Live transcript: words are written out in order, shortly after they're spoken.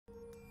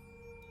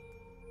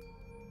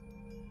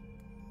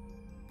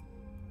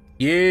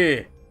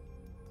Yeah.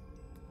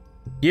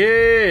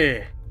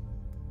 Yeah.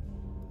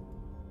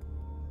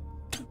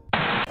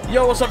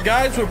 Yo, what's up,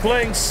 guys? We're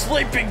playing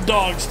Sleeping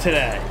Dogs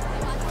today.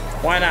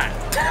 Why not?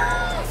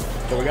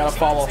 So we gotta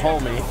follow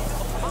homie.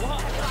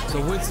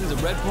 So Winston's a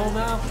red pole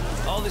now?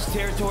 All this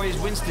territory is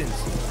Winston's.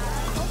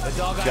 The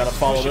dog Gotta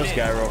follow this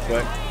guy real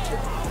quick.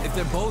 If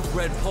they're both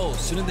red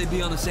poles, shouldn't they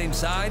be on the same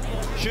side?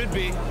 Should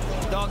be.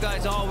 Dog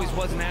guy's always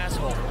was an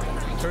asshole.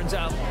 Turns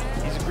out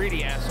he's a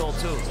greedy asshole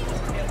too.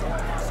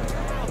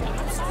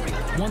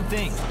 One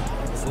thing,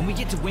 when we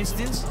get to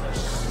Winston's,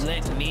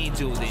 let me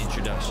do the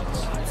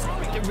introductions.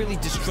 They're really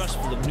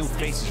distrustful of new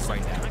faces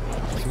right now.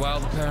 It's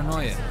wild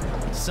paranoia.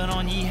 Sun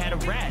On Yee had a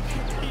rat.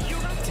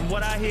 From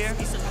what I hear,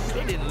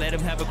 they didn't let him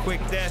have a quick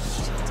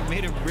death. It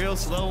made it real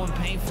slow and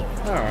painful.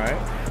 All right.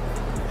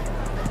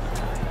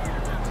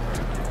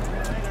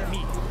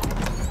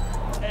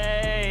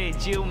 Hey,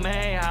 Jiu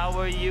Mei, how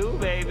are you,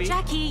 baby?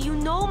 Jackie, you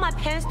know my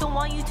parents don't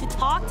want you to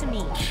talk to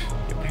me.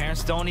 Your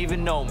parents don't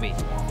even know me.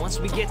 Once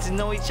we get to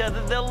know each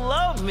other, they'll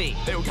love me.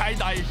 Here we go.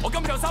 Hey,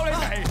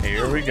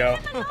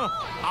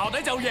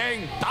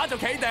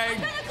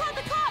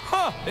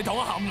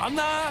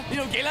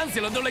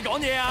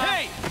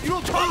 you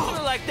don't talk to me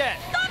like that.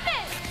 Stop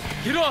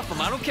it! Get off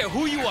him. I don't care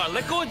who you are.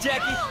 Let go of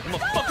Jackie. I'm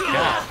gonna fuck you God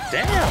up.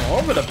 damn,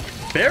 over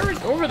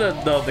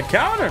the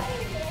counter.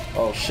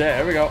 Oh shit,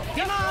 here we go.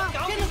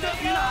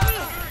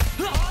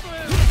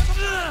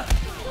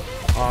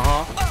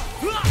 Uh-huh.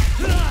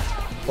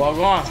 Well,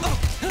 go on.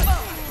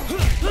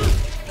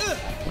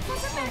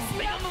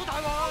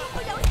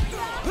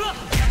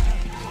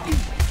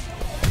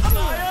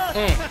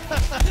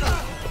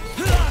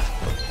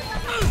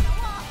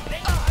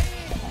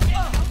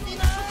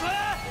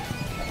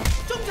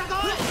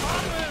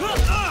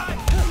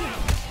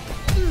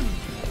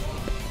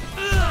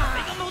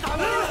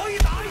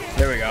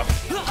 There we go.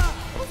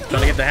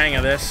 Trying to get the hang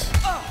of this.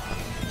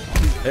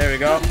 There we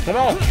go. Come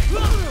on.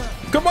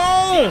 Come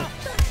on.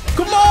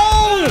 Come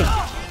on.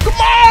 Come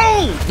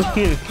on.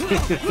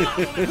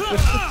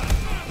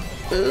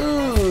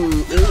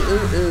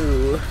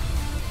 Ooh.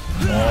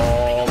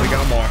 Oh, we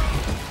got more.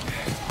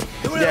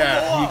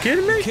 Yeah, you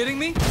kidding me? Kidding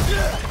me?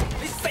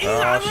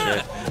 Oh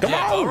shit. Come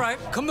Yeah, on. all right.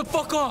 Come the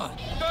fuck on.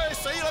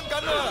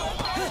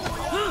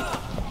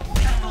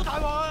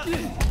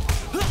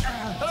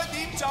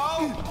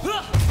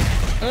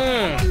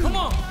 Mm. Come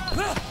on.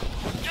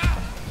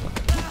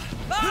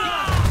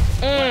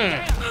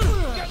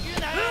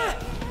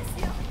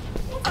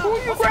 Who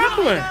are you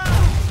grappling?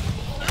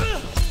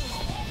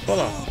 Hold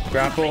on.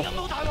 Grapple.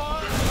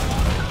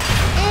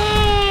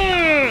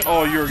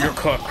 Oh, you're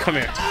cooked. Come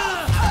here.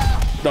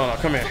 No,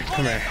 come here.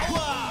 Come here.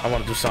 I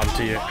want to do something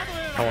to you.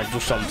 I want to do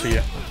something to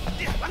you.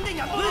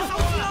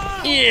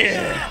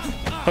 Yeah.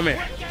 Come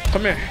here.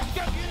 Come here.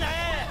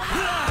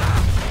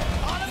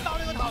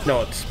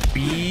 No, it's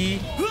B.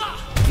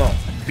 No,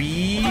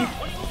 B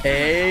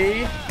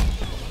A.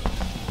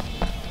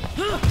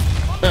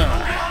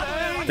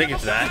 I think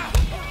it's that.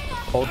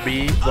 Hold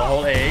B, the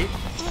whole A.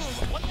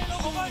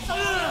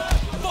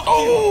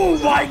 Oh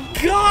my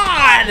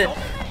god!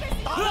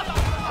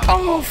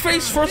 Oh,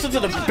 face first into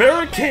the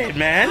barricade,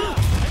 man.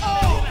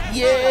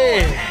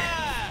 Yeah.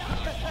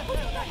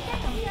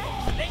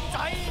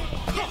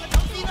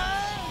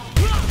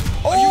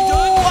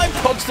 Oh, I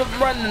punched him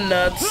right in the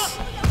nuts.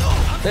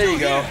 There you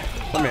go.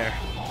 Come here.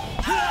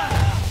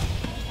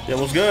 Yeah,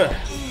 what's good?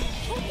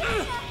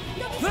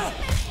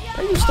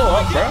 Are you still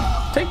up, bro?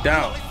 Take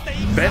down.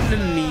 Bend the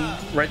knee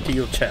right to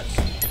your chest.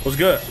 What's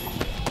good?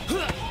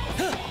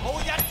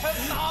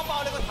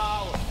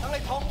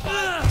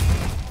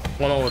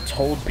 One over its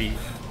hold beat.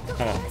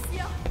 Hold on.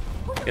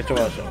 Get your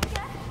ass up.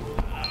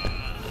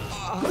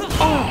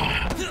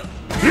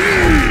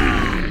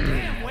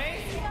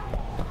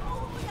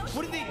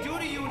 What did they do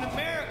to you in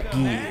America,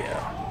 man?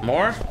 Yeah.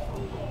 More?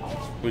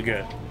 We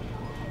good.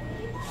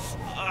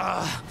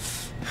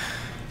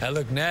 That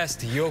looked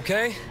nasty. You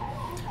okay?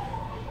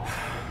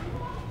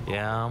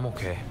 Yeah, I'm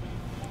okay.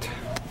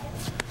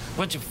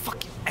 Bunch of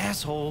fucking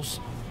assholes.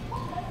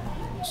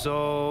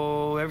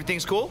 So,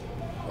 everything's cool?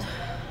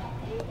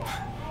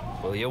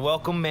 Well, you're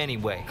welcome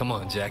anyway. Come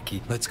on,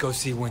 Jackie. Let's go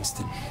see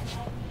Winston.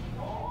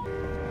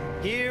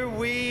 Here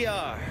we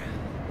are.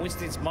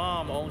 Winston's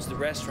mom owns the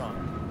restaurant.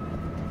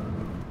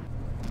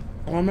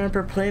 Oh, I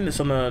remember playing this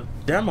on the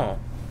demo.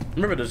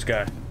 Remember this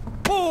guy?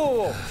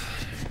 Oh,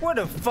 where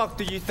the fuck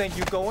do you think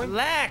you're going?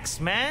 Relax,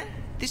 man.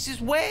 This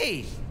is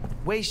Wei.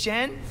 Wei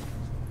Shen.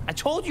 I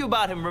told you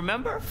about him,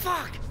 remember?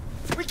 Fuck.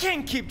 We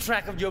can't keep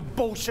track of your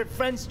bullshit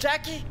friends,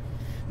 Jackie.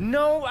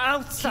 No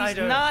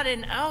outsider. He's not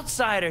an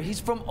outsider. He's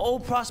from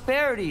Old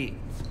Prosperity.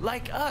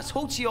 Like us.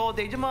 Hochi all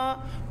day.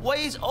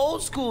 Wei's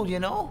old school, you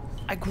know?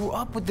 I grew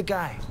up with the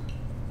guy.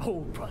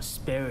 Old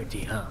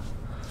prosperity, huh?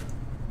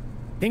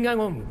 點解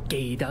我唔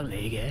記得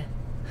你嘅？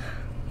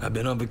 I've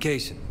been on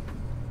vacation.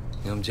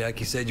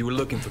 Jackie said you were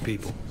looking for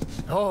people.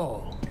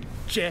 Oh,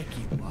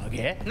 Jackie 話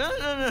嘅。 No.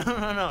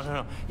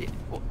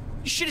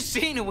 You should have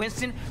seen it,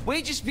 Winston.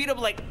 Wei just beat up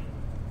like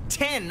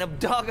 10 of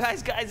Dog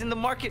Eyes guys in the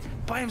market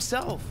by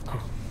himself.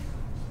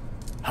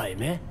 係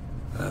咩？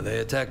 They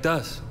attacked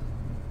us.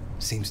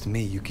 Seems to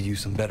me you could use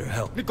some better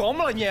help. 你講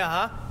乜嘢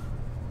嚇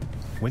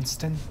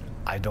 ？Winston,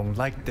 I don't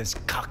like this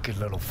cocky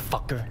little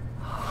fucker.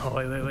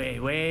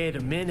 Wait a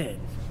minute.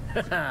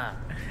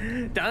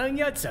 等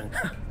一陣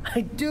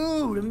I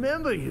do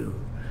remember you.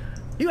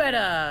 You had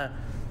a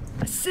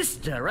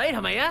sister, right?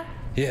 係咪啊？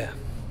 Yeah,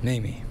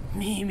 Mimi.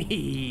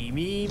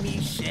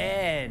 Mimi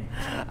Shen.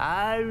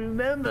 I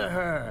remember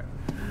her.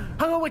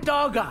 Hung out with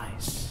dog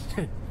guys.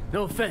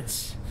 No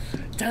offense.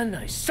 真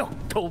係熟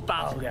到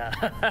爆㗎。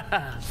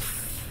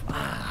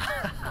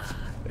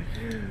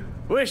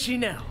Where's she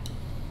now?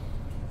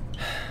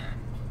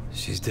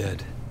 She's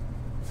dead.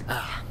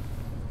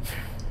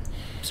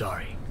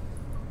 Sorry.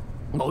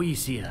 唔好意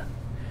思啊。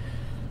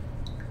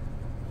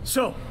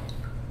So,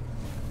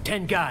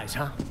 10 guys,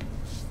 huh?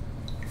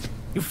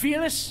 You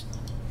feel this?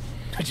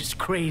 They're just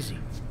crazy.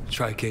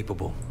 Try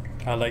capable.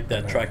 I like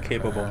that. Try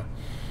capable.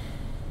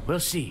 We'll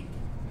see.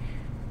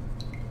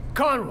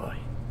 Conroy,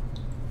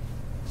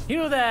 you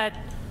know that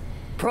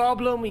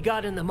problem we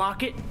got in the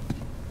market?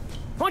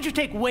 Why don't you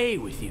take Wei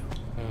with you?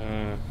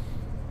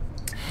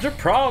 What's your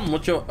problem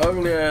with your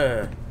ugly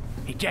ass?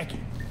 Hey, Jackie,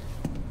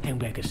 hang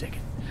back a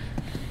second.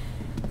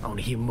 I want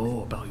to hear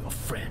more about your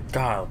friend.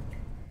 God.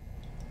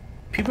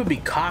 People be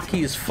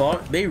cocky as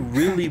fuck. They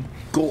really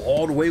go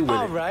all the way with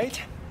All it.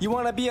 right. You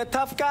want to be a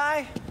tough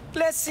guy?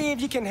 Let's see if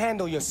you can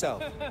handle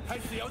yourself.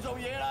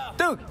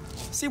 Dude,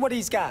 see what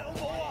he's got.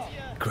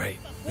 Great.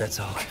 That's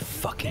all I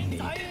fucking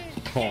need.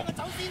 Huh.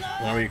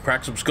 Want me to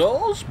crack some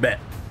skulls? Bet.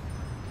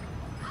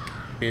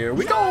 Here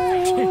we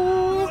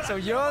go. So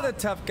you're the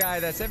tough guy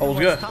that's Oh, everyone's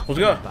what's good? talking What's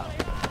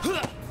good?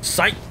 about.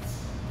 Sight.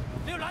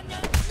 You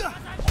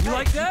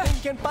like that?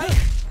 Think you can fight?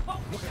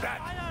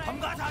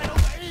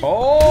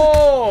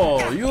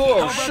 Oh, you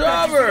a How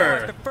about that you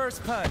shover. the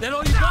first punch? That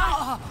all you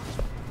got?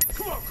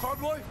 Come on,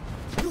 Conroy.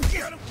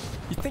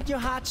 You think you're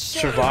hot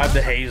shit? Survive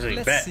the hazing.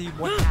 Let's Bet. see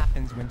what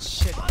happens when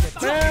shit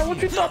gets Man,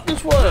 what you thought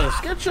this was?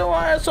 Get your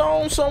ass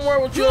on somewhere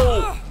with your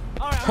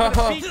Alright, I'm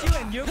gonna beat you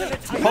and you're gonna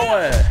take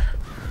boy.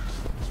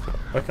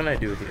 What can I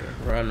do here?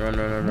 Run, run,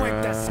 run, run,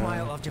 Wipe that run.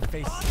 smile off your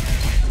face.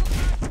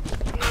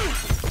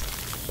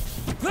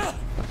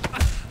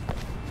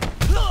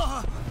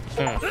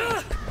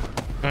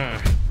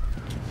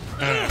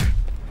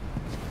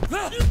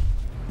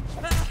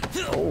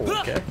 Oh,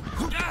 okay.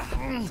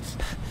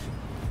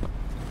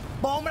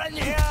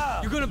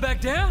 You gonna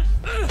back down?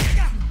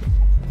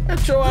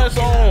 Get your ass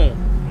on.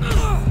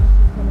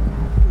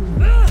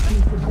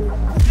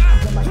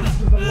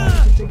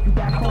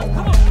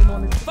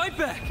 Fight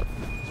back.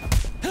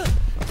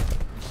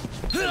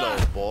 Hello,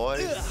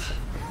 boys.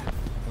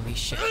 Holy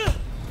shit.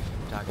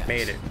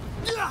 Made it.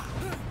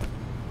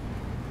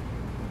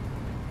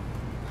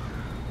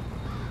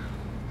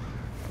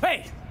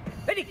 Hey,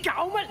 你哋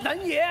搞乜撚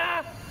嘢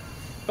啊？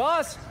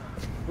 Boss,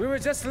 we were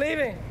just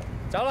leaving.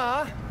 走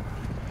啦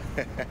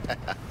吓。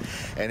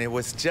 And it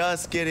was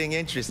just getting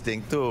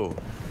interesting, too.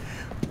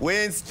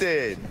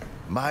 Winston,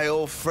 my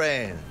old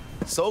friend.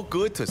 So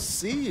good to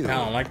see you. I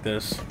don't like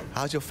this.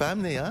 How's your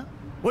family, huh?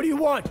 What do you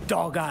want,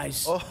 dog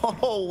eyes?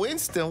 Oh,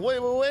 Winston,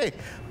 wait.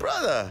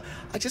 Brother,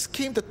 I just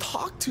came to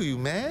talk to you,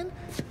 man.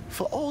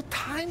 For old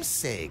time's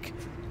sake.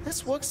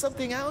 Let's work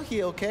something out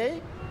here,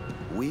 okay?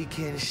 We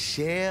can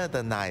share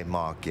the night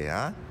market,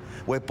 huh?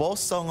 We're both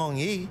Song Ong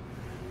Yi,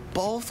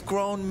 both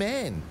grown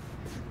men.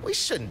 We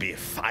shouldn't be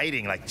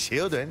fighting like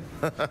children.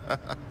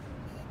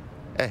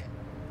 Hey,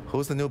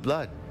 who's the new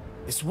blood?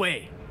 This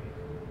way.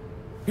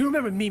 You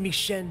remember Mimi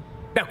Shen?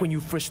 Back when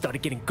you first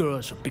started getting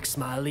girls from Big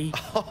Smiley?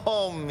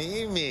 Oh,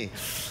 Mimi.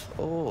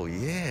 Oh,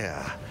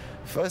 yeah.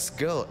 First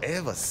girl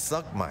ever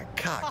sucked my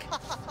cock.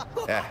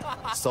 Yeah,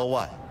 so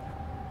what?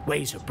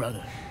 Wei's her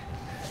brother.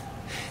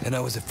 And I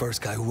was the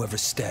first guy who ever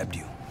stabbed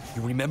you.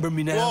 You remember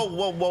me now?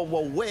 Whoa,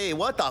 wait,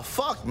 what the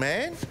fuck,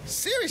 man?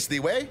 Seriously,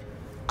 Wei?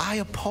 I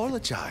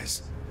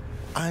apologize.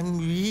 I'm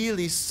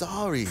really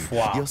sorry.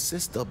 Wow. Your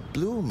sister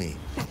blew me.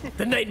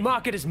 The night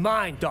market is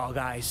mine, dog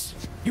eyes.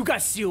 You got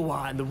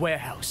Siwa in the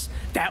warehouse.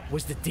 That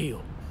was the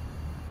deal.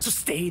 So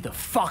stay the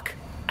fuck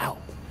out.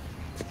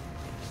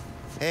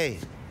 Hey,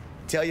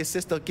 tell your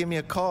sister give me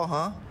a call,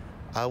 huh?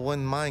 I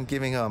wouldn't mind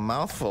giving her a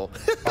mouthful.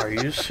 Are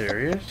you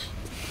serious?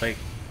 Like,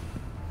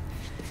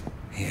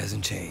 He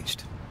hasn't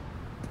changed.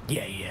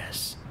 Yeah,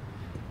 yes.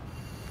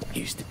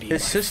 He used to be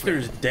his my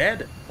sister's friend.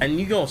 dead, and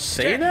you gonna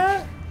say Jack.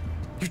 that?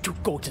 You two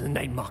go to the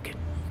night market.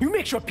 You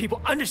make sure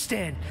people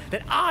understand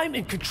that I'm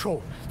in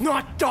control,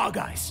 not dog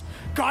eyes.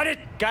 Got it?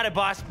 Got it,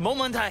 boss. 冇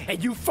問題.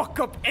 And you fuck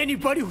up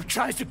anybody who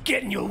tries to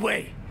get in your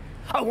way.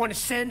 I want to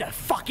send a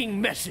fucking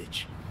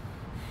message.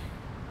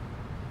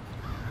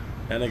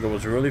 That nigga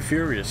was really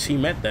furious. He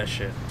meant that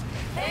shit.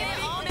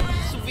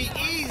 This will be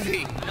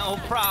easy. No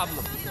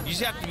problem. You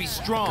just have to be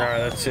strong. All right,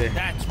 let's see.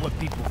 That's what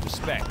people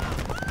respect.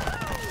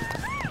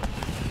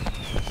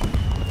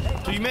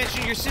 So you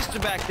mentioned your sister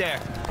back there.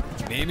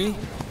 Mimi?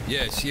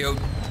 Yeah, she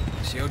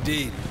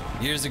OD'd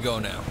years ago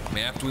now. I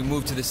mean, after we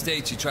moved to the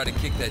States, she tried to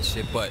kick that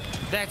shit, but...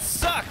 That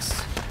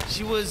sucks.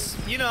 She was,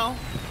 you know,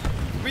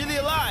 really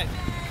alive.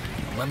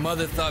 My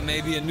mother thought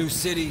maybe a new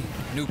city,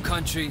 new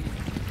country,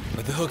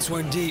 but the hooks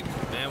weren't deep.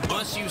 Man,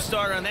 once you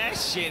start on that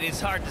shit,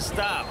 it's hard to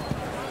stop.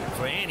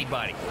 For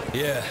anybody.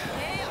 Yeah,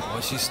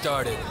 once she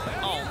started.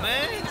 Oh,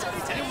 man.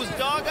 It was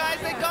Dog Eyes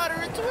that got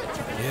her into it?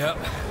 Yep.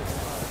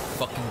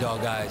 Fucking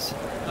Dog Eyes.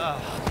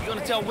 You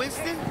gonna tell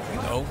Winston?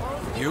 No.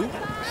 You?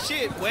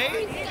 Shit,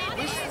 Wade.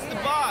 Winston's the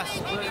boss.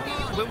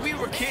 When we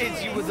were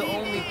kids, you were the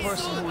only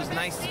person who was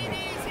nice to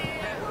me.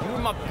 You were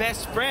my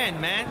best friend,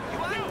 man.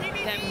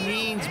 That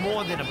means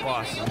more than a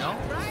boss, you know?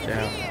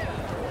 Yeah.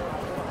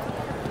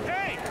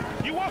 Hey,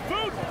 you want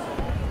food?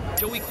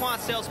 Joey Quan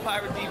sells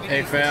pirate DVDs.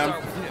 Hey, fam.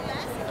 Let's start with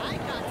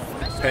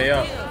him. Pay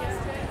up.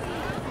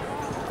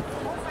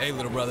 Hey,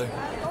 little brother.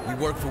 We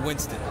work for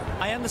Winston.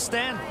 I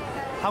understand.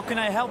 How can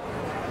I help?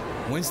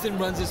 Winston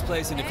runs this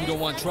place, and if you don't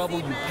want trouble,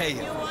 you pay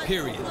him.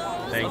 Period.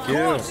 Thank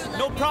you.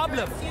 No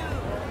problem.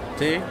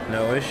 See?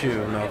 No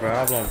issue. No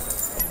problem.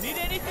 Need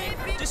anything?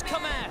 Just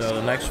come ask. So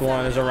the next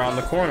one is around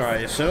the corner, I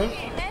assume?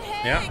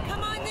 Yeah.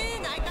 Come on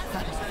in. I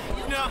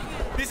got No,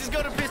 this is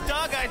gonna piss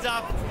Dog Eyes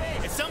off.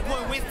 At some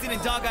point, Winston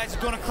and Dog Eyes are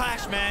gonna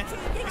clash, man.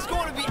 It's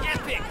going to be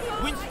epic.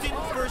 Winston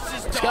versus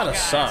Dog Eyes. It's gotta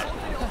suck.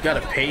 You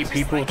gotta pay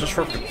people just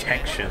for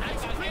protection.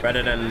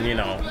 Rather than, you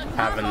know,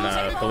 having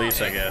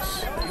police, I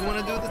guess. You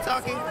wanna do the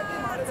talking?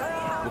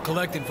 We're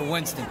collecting for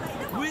Winston.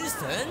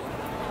 Winston?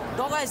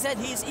 Dog Eye said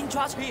he's in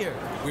charge here.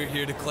 We're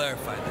here to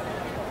clarify that.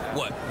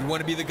 What, you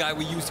want to be the guy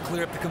we used to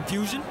clear up the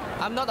confusion?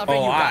 I'm not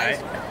afraid, you guys.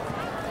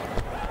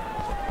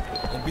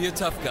 Don't be a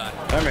tough guy.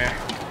 Come here.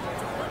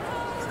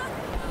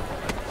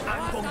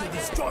 I'm going to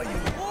destroy you. Do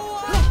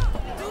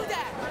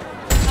that.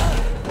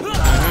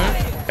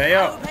 Pay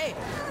up. Hey.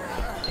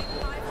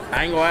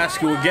 I ain't gonna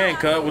ask you again,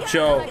 cut with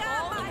your.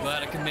 I'm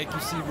glad I can make you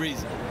see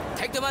reason.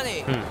 Take the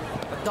money.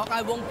 But Dog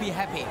Eye won't be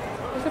happy.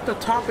 Look at the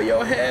top of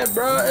your head,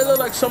 bro. It look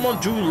like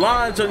someone drew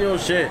lines on your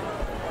shit.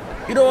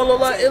 You know what it look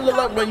like? It look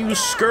like when you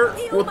skirt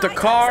with the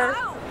car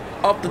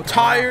up the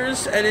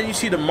tires and then you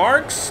see the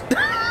marks.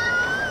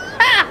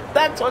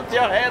 That's what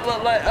your head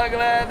look like, ugly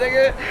ass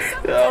nigga.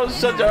 Yo,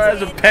 shut your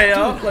ass and pay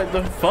off. Like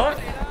the fuck?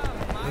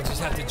 They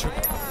just have to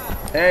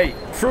Hey,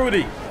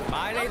 Fruity.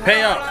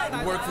 Pay up.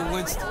 We work for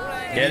Winston.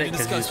 Get We it? even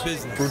Because discuss he's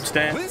business. fruit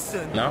stand?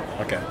 Winston? No?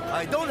 Okay.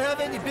 I don't have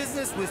any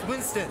business with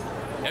Winston.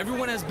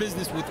 Everyone has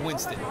business with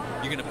Winston.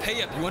 You're gonna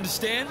pay up, you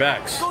understand?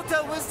 Backs. Go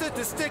tell Winston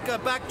to stick a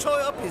back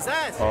choy up his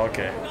ass. Oh,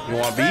 okay. You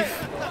want beef?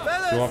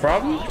 Fellas, You want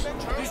problems?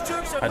 these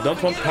jerks are I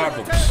don't want fucking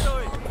problems.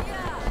 territory.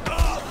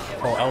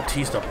 Oh,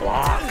 LT's the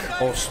block.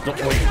 Oh,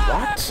 wait,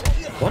 what?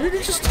 What did he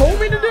just told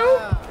me to do?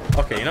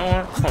 Okay, you know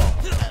what? Hold on.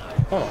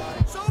 Hold on.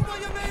 Show 'em what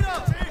you're made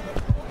of.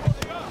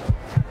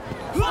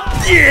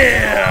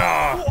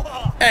 Yeah!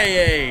 Hey,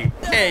 hey,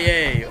 hey,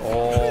 hey.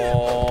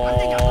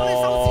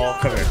 Oh,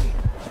 come here.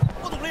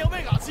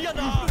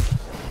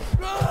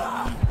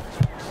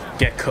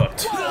 Get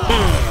cooked.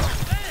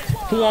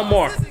 Who want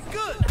more? This is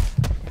good.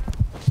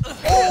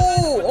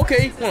 Oh,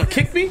 okay. You wanna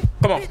kick me?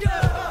 Come on.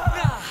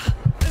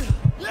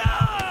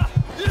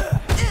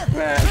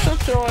 Man,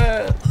 shut your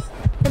ass.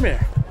 Come here.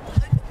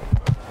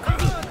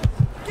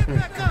 Get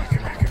back up.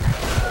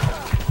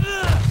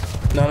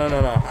 No, no,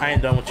 no, no. I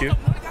ain't done with you.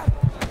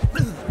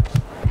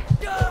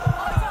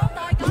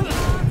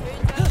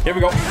 Here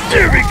we go.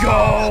 There we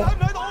go.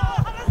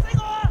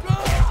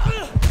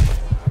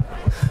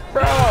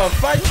 Bro,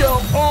 fight your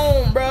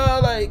own, bro.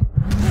 Like,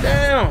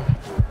 damn.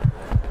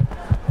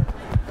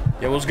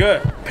 It was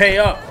good. Pay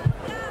up.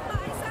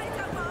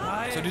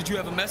 So did you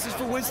have a message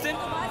for Winston?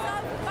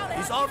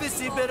 He's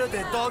obviously better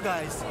than Dog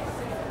Eyes.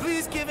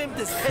 Please give him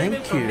this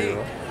payment Thank from me.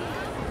 you.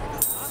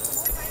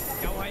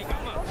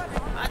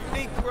 I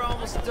think we're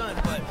almost done,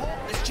 but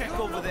let's check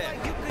over there.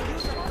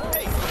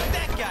 Hey,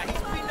 that guy,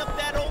 he's beating up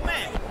that old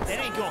man. That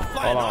ain't gonna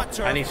fly Hold on our on.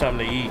 turf. I need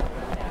something to eat.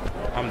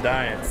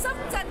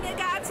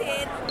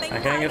 I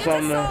can't get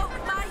something to...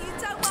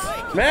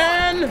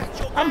 Man,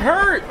 I'm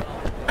hurt.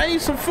 I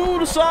need some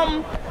food or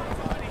something.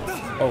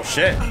 Oh,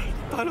 shit.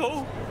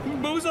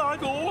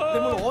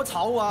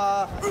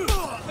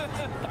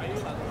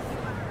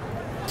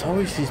 It's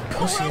always these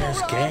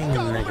pussy-ass gang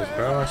niggas,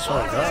 bro. I swear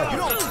to You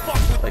God. don't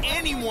fuck with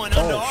anyone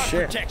under Oh, our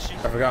shit. protection.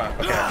 I forgot.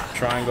 Okay,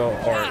 triangle,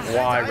 or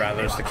Y,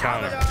 rather, is the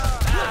counter.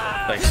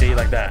 Like, see?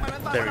 Like that.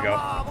 There we go.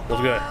 It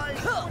was good.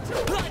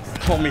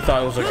 Homie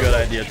thought it was a good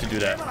idea to do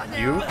that.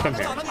 You? Come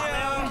here.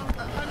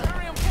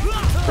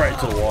 Right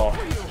to the wall.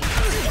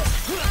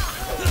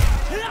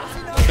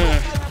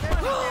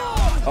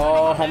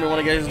 Oh, homie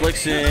wanna get his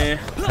licks in.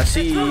 I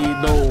see.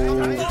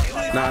 No.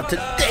 Not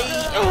today.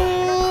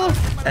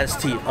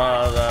 ST.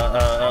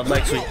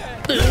 Leg sweep.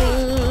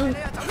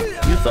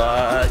 You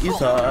thought.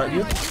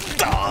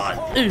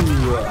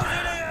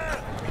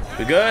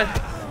 We good?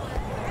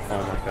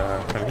 Oh my God.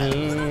 Come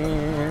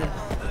here.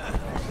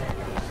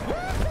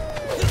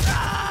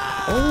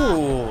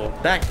 Oh,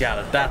 that's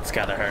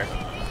gotta hurt.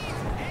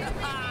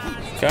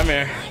 Come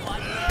here,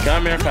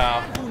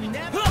 pal.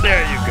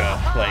 There you go.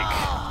 Like,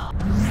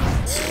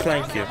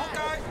 thank you.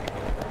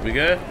 We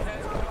good?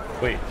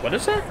 Wait, what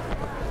is that?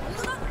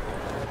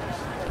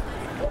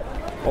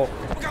 Oh.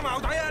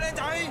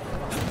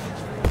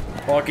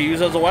 Oh, I can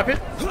use it as a weapon?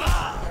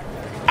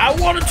 I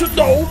wanted to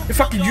know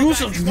if I could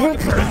use it as a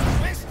weapon.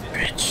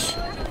 Bitch.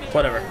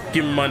 Whatever.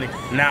 Give me money.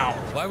 Now.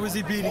 Why was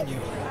he beating you?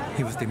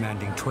 He was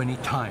demanding 20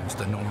 times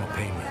the normal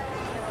payment.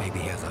 Maybe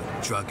he has a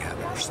drug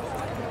habit or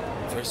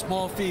something. For a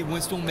small fee,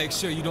 Winston will make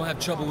sure you don't have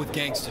trouble with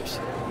gangsters.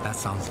 That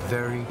sounds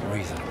very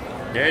reasonable.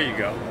 There you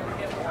go.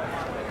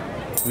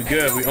 We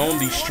good. We own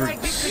these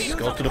streets.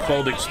 Go to the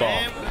clothing store.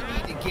 Man,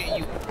 we need to get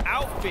you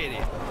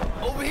outfitted.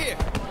 Over here.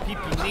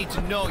 People need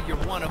to know you're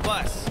one of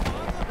us.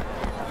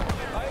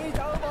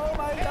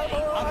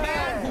 A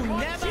man who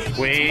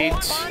never Wait.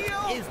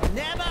 is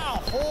never a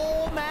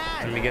whole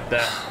man. Let me get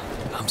that.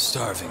 I'm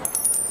starving.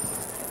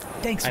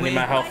 Thanks, I need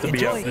my health to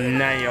be up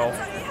now.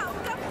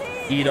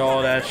 Eat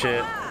all that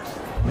shit.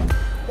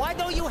 Why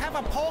don't you have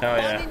a pork Oh,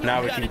 yeah. bun in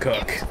Now your we can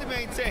gut cook. to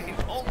maintain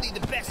only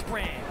the best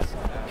brands.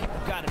 People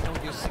gotta know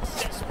you're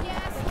successful.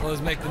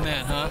 Clothes make the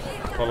man, huh?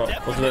 Hold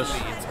up. What's this?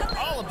 It's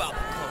all about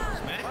the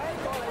clothes, man.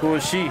 Who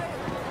is she?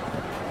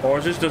 Or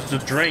is this just a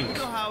drink? You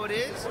know how it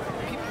is.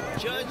 People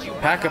judge you.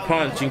 Pack a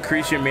punch.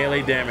 Increase your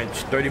melee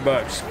damage.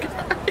 $30.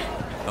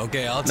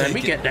 Okay, I'll Let take me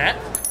it. get that.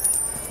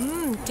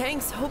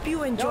 Thanks. Hope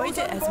you enjoyed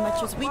it as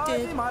much as we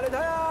did.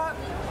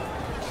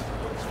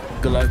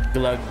 Glug,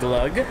 glug,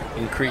 glug.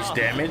 Increase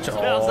damage.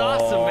 Smells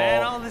awesome,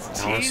 man. All this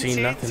I don't cheese,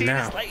 see nothing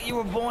now. It's like you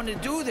were born to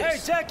do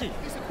this. Hey, Jackie!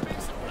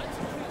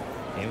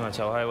 You want to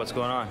tell her what's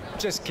going on?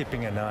 Just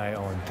keeping an eye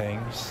on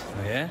things.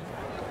 Oh, yeah?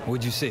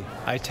 What'd you see?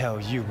 I tell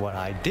you what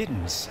I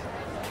didn't see.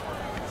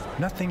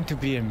 Nothing to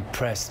be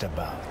impressed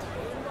about.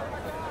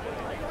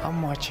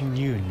 I'm watching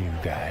you, new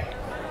guy.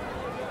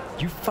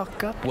 You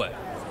fuck up. What?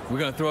 We're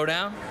gonna throw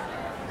down?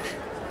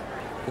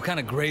 What kind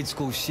of grade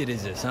school shit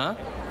is this, huh?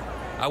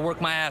 I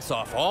work my ass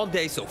off all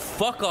day, so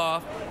fuck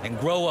off and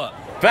grow up.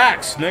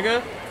 Facts,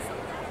 nigga.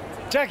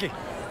 Jackie,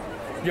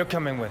 you're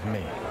coming with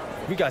me.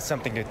 We got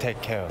something to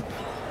take care of.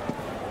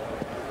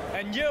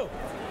 And you,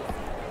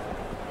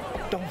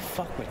 don't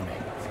fuck with me.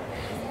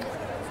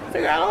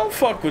 Nigga, I don't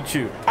fuck with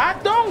you. I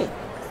don't.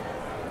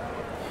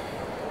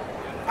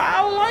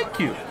 I don't like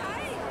you.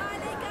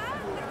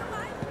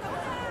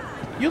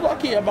 You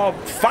lucky about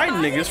fighting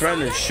niggas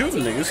rather than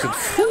shooting niggas, cause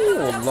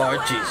fool, Lord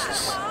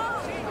Jesus.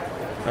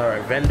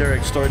 Alright, vendor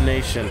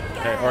extortion,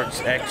 or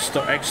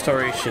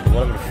extortion,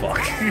 whatever the fuck.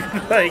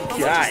 Like,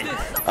 alright.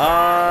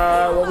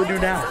 What we do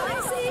now?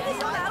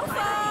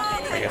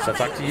 I guess I'll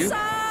talk to you.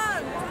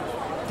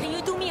 Can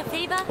you do me a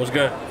favor? What's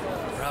good?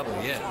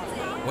 Probably, yeah.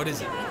 What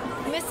is it?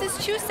 Mrs.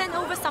 Chu sent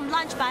over some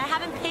lunch, but I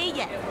haven't paid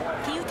yet.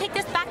 Can you take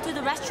this back to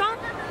the restaurant?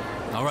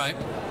 All right.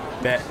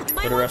 Bet.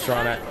 Where the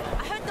restaurant at?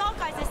 I heard dog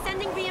guys are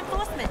sending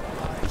reinforcements.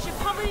 We should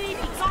probably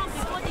be gone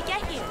before they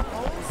get here.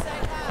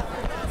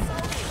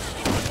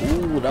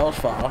 Ooh, that was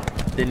far.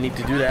 Didn't need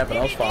to do that, but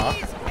that was far.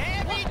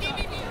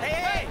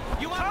 Hey,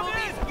 you want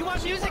movies? You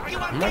want music? You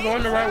want Am I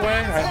going the right way?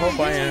 I hope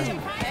I am.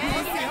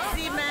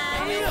 Sexy man,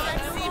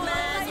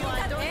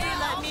 why don't you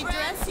let me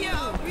dress you?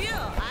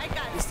 I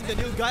got You see the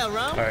new guy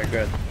around? Alright,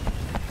 good.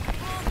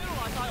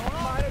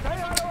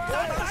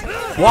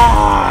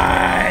 Why?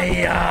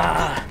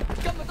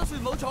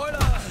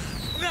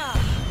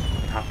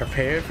 Not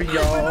prepared for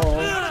y'all.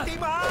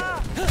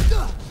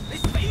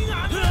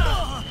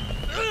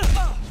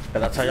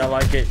 And that's how y'all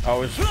like it. I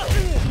always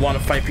want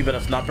to fight people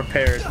that's not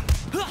prepared.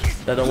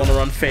 That don't want to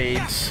run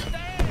fades.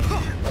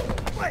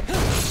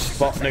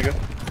 Fuck, nigga.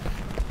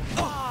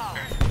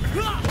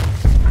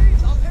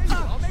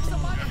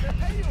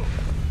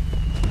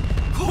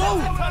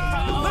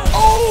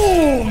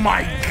 Oh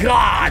my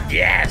god,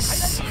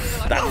 yes!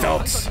 That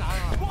felt...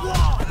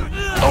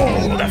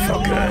 Oh, that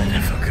felt good.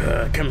 That felt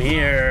good. Come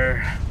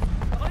here.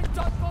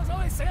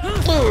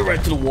 Oh,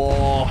 right to the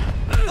wall.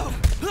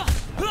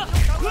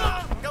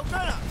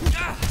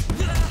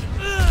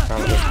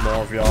 I'm just more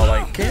of y'all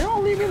like, can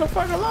y'all leave me the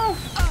fuck alone?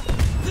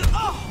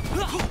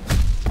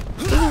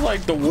 This is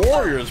like the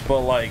Warriors,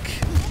 but like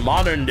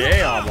modern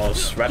day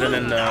almost, rather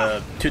than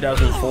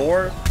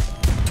 2004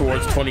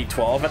 towards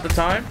 2012 at the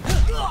time.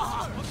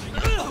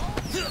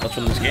 That's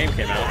when this game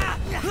came out.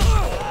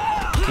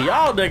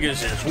 Y'all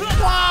niggas is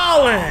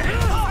wildin'.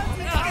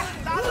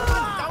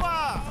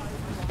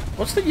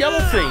 What's the yellow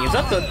thing? Is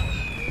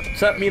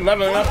that me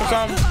leveling up or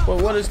something? Well,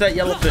 what is that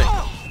yellow thing?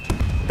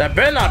 That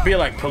better not be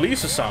like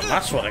police or something. I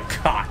swear to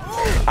God.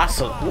 I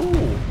saw.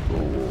 Ooh,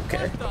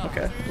 okay.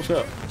 What's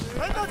up?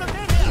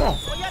 Come on.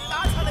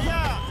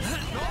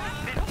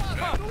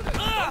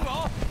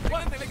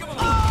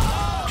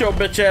 Get your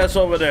bitch ass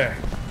over there.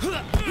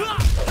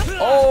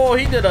 Oh,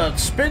 he did a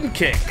spin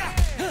kick.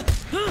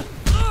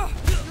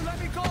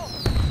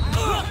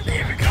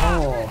 There we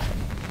go.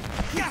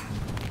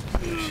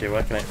 Shit,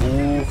 what can I?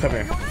 Ooh, come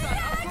here.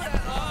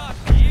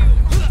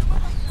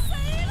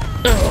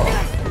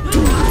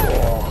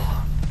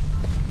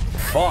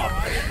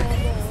 Fuck.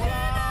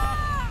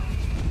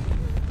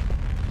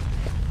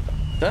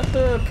 Is that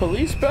the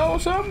police bell or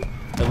something?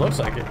 It looks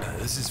like it.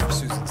 This is for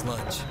Susan's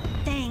lunch.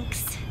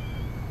 Thanks.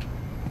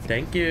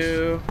 Thank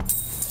you.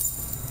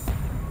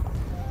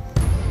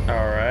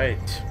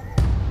 Alright.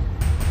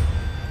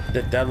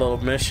 Did that little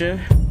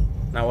mission.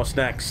 Now what's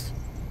next?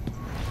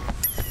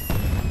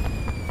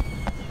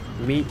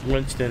 Meet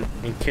Winston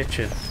in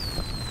kitchen.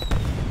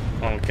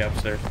 Oh, okay,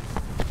 upstairs.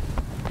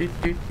 Theo,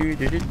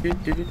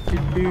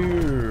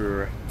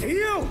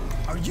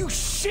 are you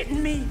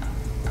shitting me?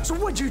 So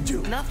what'd you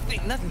do? Nothing.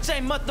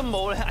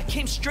 I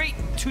came straight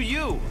to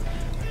you.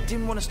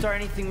 Didn't want to start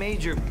anything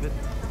major, but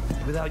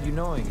without you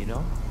knowing, you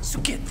know? So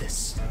get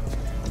this.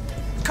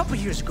 A couple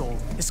years ago,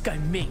 this guy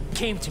Ming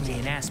came to me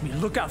and asked me to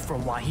look out for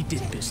him while he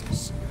did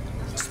business.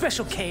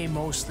 Special K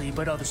mostly,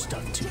 but other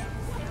stuff too.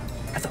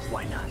 I thought,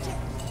 why not?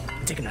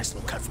 Take a nice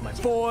little cut for my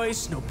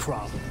boys, no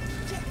problem.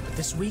 But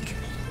this week,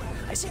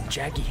 I sent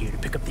Jackie here to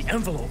pick up the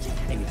envelope,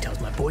 and he tells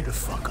my boy to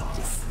fuck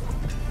off.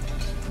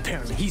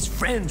 Apparently, he's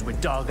friends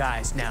with Dog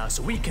Eyes now,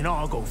 so we can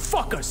all go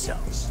fuck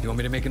ourselves. You want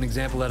me to make an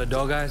example out of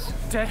Dog Eyes?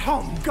 That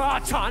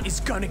Garton is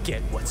gonna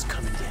get what's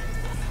coming in.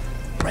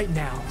 Right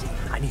now,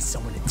 I need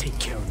someone to take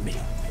care of me.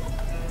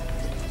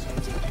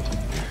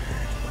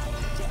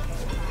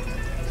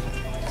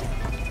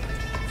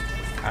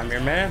 I'm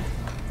your man.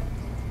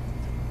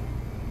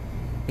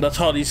 That's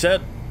all he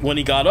said when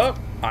he got up.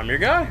 I'm your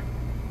guy.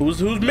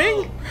 Who's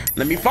Ming?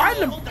 Let me find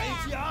him.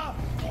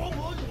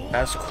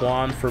 Ask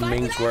Quan for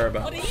Ming's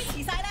whereabouts.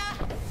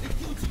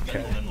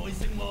 Okay.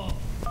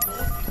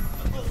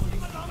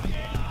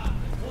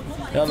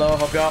 Hello,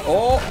 hope y'all.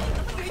 Oh!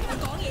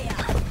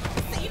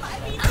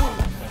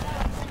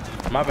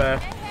 My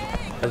bad.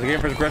 As the game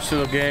progresses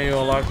through the game,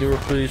 you'll unlock new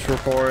police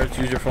reports.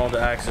 Use your phone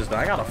to access them.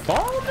 I got a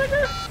phone,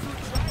 nigga?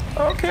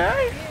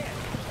 Okay.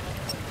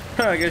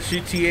 I guess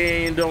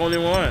GTA ain't the only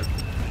one.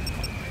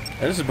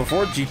 And this is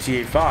before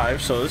GTA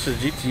 5, so this is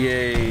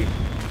GTA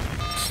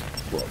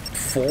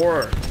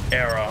 4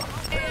 era.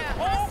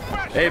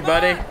 Hey,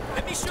 buddy.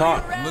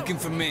 Talk. I'm looking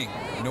for Ming.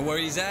 You know where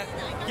he's at?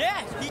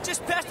 Yeah, he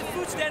just passed the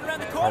food stand around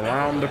the corner.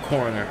 Around the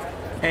corner.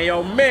 Hey,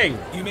 yo, Ming.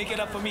 You make it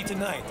up for me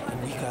tonight,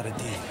 and we got a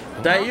deal.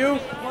 That you?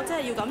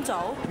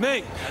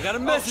 Ming, I got a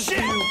message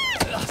for you.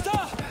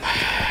 Stop!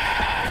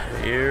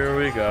 Here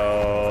we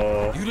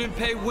go. You didn't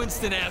pay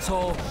Winston,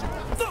 asshole.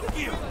 Fuck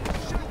you!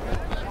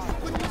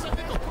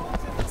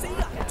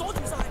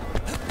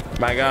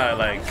 My God,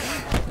 like,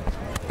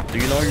 do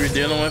you know who you're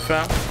dealing with,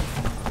 fam?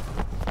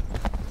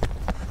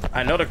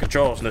 I know the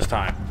controls this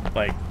time.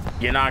 Like,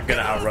 you're not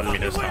gonna outrun me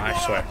this time, I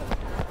swear.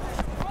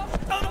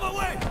 Out of my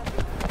way!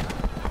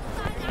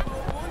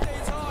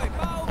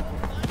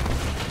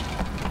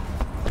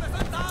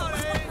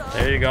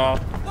 There you go.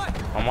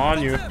 I'm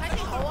on you.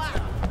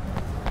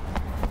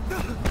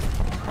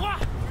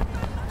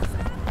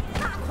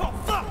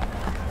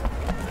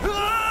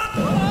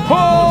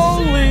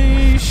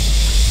 Holy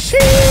shit!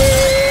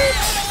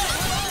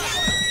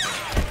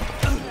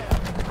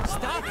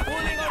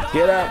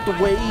 Get out the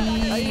way.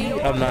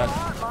 I'm not.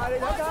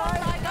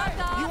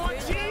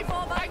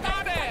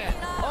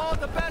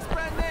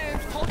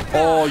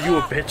 Oh, you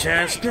a bitch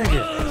ass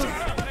nigga.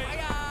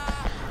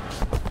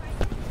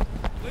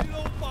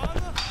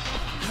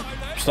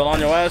 Still on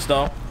your ass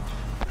though.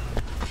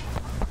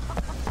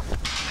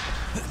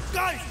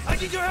 Guys, I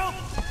need your help!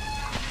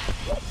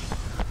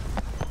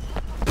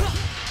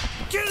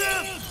 Kill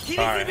him! He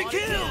needs to be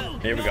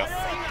killed! Here we go.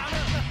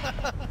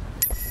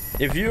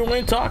 If you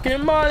ain't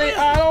talking money,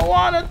 I don't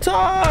wanna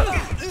talk.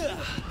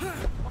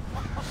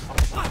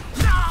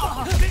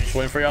 Just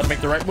waiting for y'all to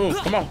make the right move.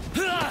 Come on.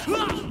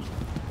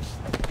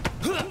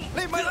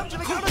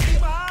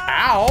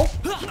 Ow!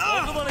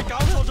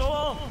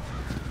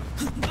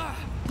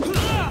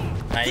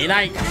 奶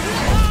奶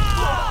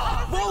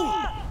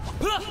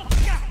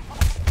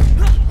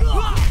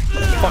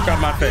Fuck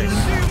out my face.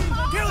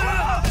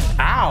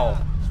 Ow!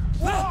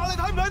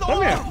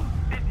 Come here.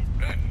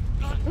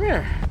 Come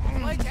here.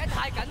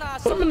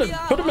 Put him in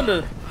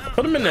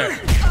there.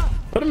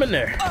 Put him in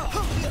there.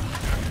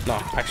 No,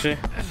 actually.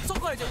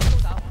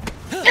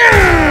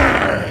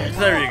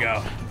 There you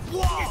go.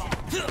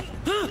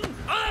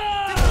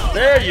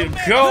 There you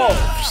go.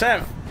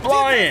 Sam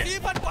flying.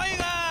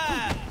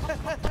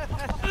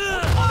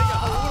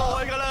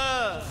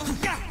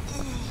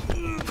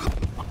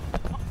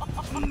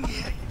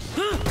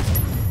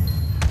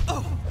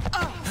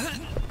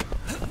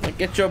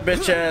 Get your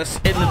bitch ass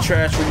in the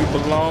trash where you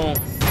belong.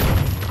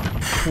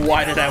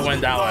 Why did I went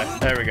that way?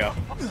 There we go.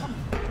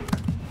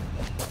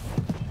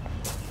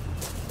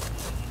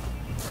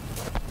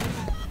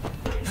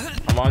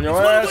 I'm on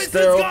your ass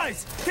still.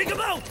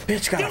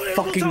 Bitch got a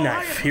fucking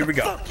knife. Here we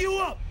go.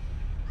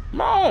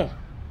 Come on.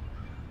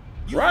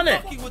 Run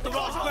it.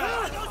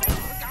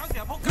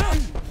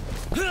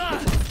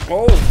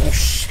 Oh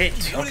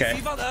shit. Okay.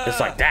 It's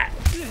like that.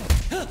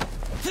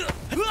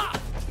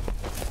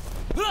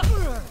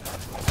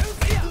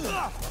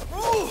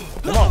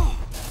 Come on.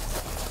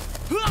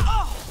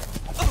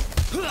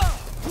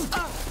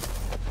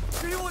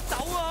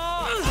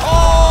 Oh!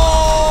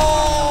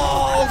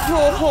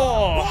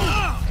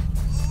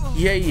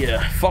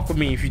 Yeah. Fuck with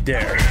me if you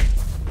dare.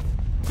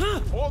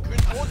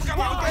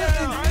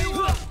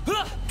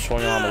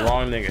 Showing you on the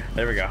wrong nigga.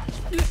 There we go.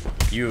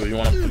 You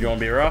wanna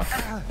be rough?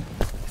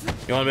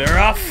 You wanna be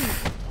rough?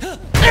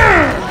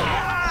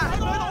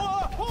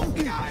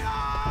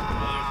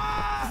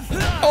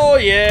 Oh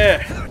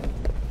yeah.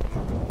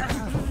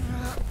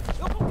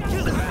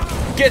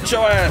 Get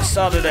your ass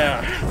out of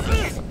there.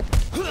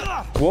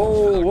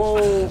 Whoa,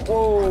 whoa,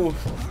 whoa.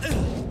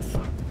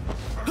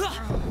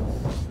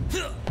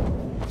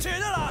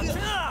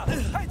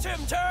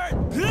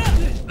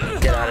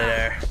 Get out of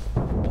there.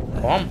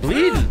 Oh, I'm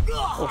bleeding.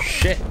 Oh,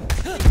 shit.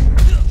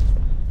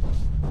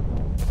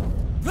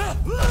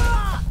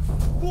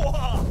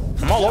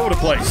 I'm all over the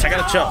place. I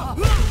gotta chill.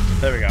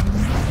 There we go.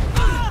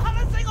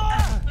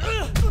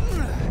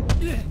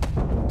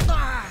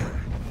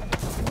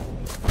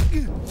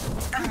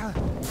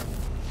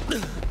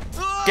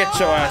 Get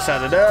your ass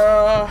out of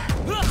there.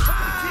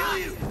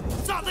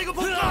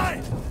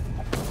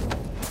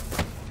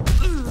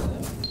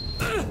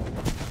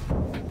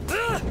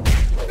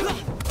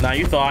 Now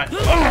you thought.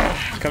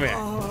 Come here.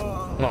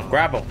 Come on,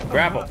 grab him.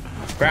 Grab him.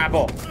 Grab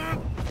him.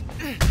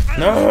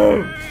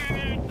 No.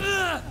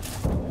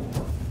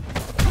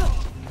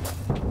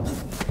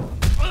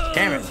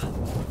 Damn it.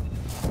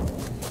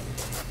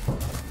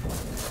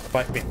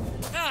 Fight me.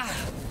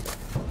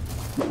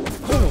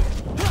 Ooh.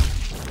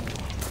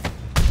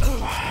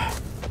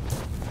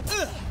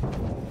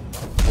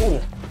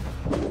 Ooh.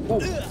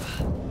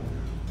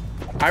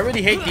 I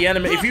really hate the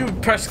enemy. If you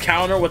press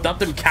counter without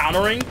them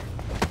countering,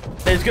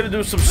 it's gonna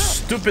do some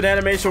stupid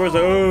animation where it's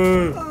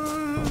like,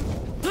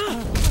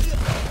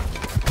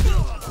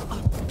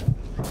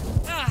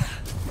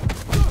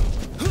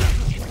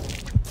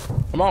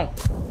 Come on.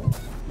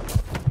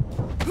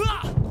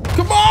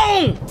 Come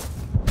on!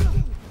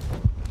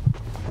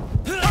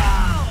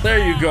 There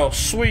you go.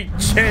 Sweet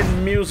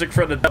chin music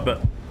for the dubber.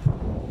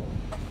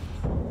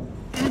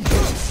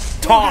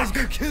 Talk.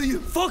 Kill you.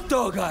 Fuck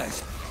Dog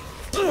Eyes.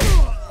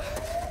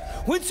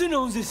 Winston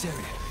owns this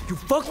area. You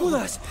fuck with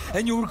us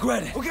and you'll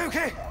regret it. Okay,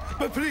 okay.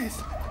 But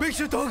please, make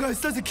sure Dog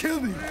Eyes doesn't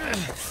kill me.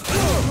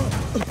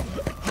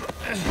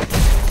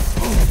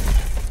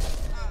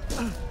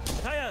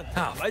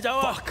 Ah,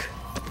 fuck.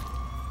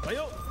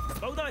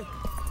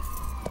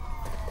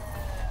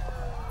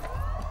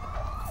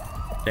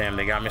 Damn,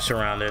 they got me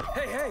surrounded.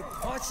 Hey, hey,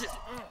 watch it.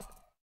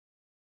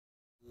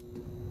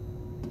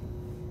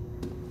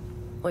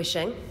 Wei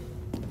Sheng,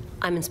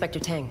 I'm Inspector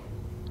Tang.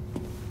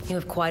 You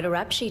have quite a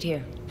rap sheet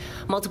here.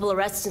 Multiple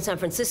arrests in San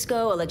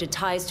Francisco, alleged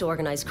ties to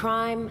organized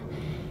crime,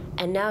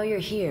 and now you're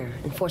here,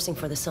 enforcing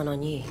for the Sun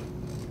On Yee.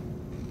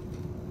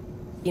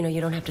 You know,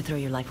 you don't have to throw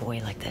your life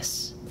away like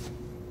this.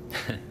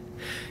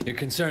 Your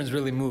concern's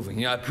really moving.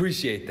 Yeah, I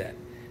appreciate that.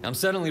 I'm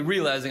suddenly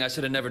realizing I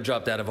should have never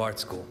dropped out of art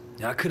school.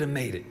 I could have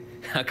made it.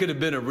 I could have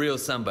been a real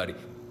somebody.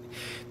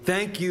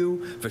 Thank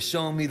you for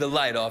showing me the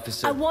light,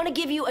 officer. I want to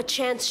give you a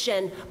chance,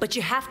 Shen, but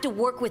you have to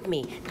work with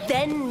me.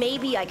 Then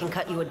maybe I can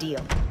cut you a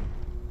deal.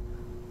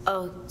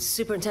 Oh,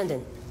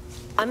 Superintendent,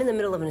 I'm in the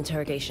middle of an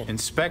interrogation.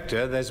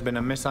 Inspector, there's been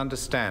a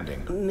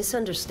misunderstanding.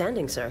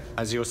 Misunderstanding, sir?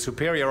 As your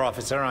superior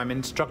officer, I'm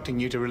instructing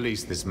you to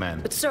release this man.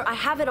 But sir, I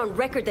have it on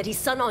record that he's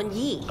Sun On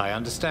Yee. I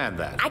understand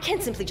that. I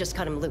can't simply just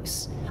cut him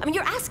loose. I mean,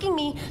 you're asking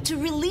me to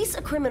release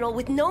a criminal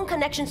with known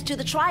connections to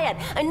the Triad,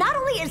 and not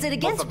only is it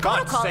against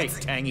protocol... For God's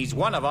sake, Tang, he's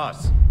one of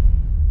us.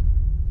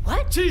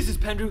 What? Jesus,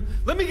 Pendrew,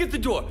 let me get the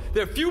door.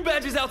 There are a few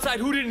badges outside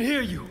who didn't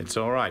hear you. It's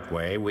all right,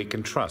 Wei. We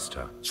can trust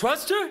her.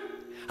 Trust her?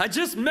 I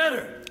just met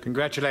her.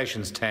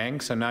 Congratulations,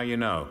 Tang, so now you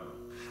know.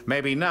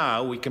 Maybe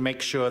now we can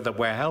make sure that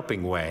we're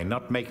helping Wei,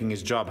 not making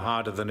his job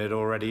harder than it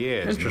already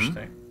is.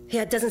 Interesting.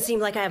 Yeah, it doesn't seem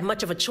like I have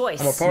much of a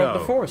choice. I'm a part of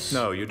the Force.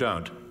 No, you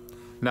don't.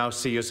 Now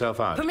see yourself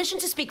out. Permission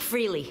to speak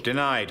freely.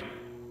 Denied.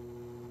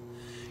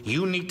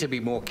 You need to be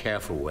more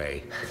careful,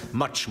 Wei.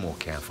 Much more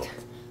careful.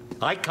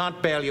 I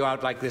can't bail you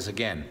out like this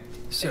again.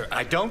 Sir,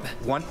 I don't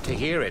want to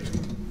hear it.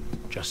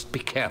 Just be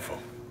careful.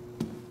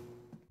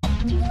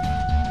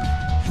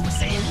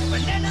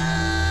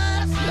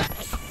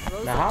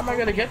 Now how am I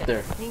gonna get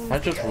there? Am I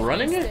just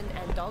running it?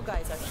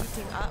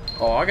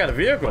 Oh, I got a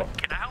vehicle.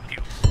 Can I help you?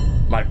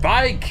 My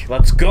bike.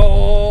 Let's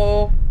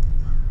go.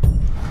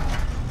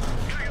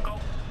 Here you go.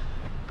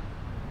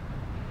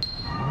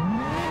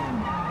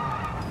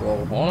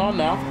 Well, hold on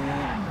now.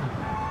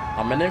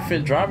 I'm an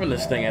infant driving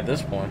this thing at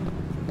this point.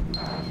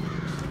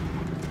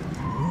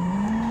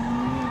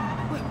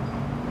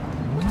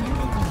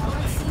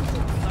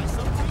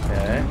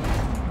 Okay.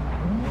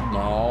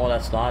 No,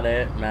 that's not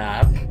it.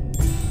 Map.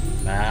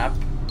 Map.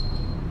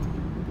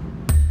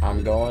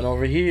 I'm going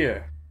over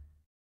here.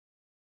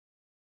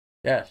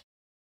 Yes.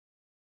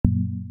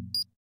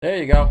 There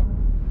you go.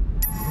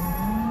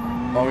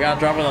 Oh, we gotta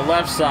drive on the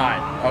left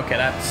side. Okay,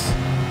 that's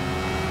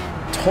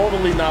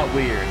totally not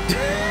weird.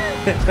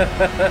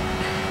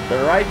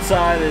 The right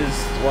side is,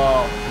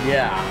 well,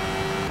 yeah.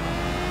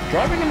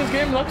 Driving in this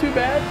game is not too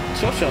bad,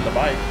 especially on the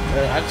bike.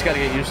 I just gotta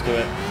get used to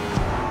it.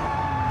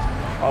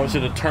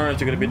 Obviously, the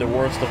turns are gonna be the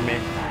worst of me.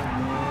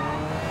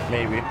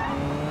 Maybe.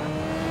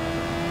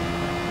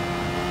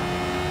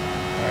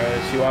 Alright,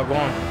 let's see what I'm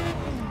going.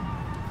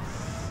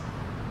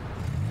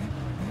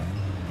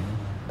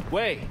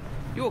 Wait,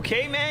 you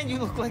okay, man? You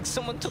look like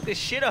someone took a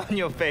shit on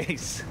your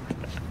face.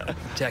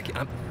 Jackie,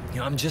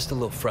 I'm just a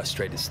little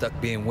frustrated, stuck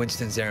being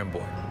Winston's errand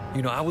boy.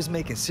 You know, I was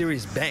making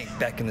serious bank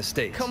back in the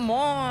States. Come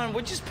on,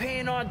 we're just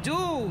paying our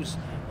dues.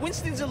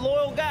 Winston's a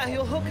loyal guy.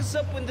 He'll hook us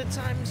up when the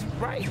time's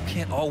right. You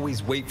can't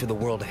always wait for the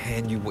world to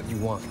hand you what you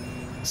want.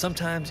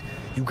 Sometimes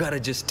you gotta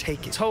just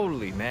take it.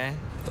 Totally, man.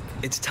 Look,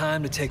 it's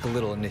time to take a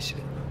little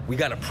initiative. We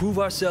gotta prove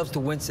ourselves to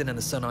Winston and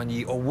the Sun On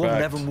Yee, or we'll Fact.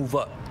 never move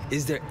up.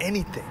 Is there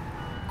anything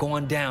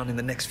going down in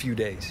the next few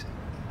days?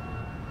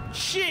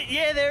 Shit,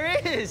 yeah, there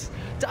is.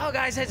 Dog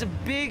Eyes has a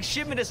big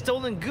shipment of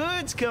stolen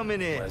goods coming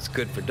in. Well, it's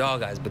good for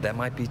Dog Eyes, but that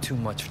might be too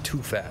much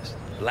too fast.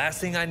 Last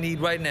thing I need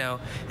right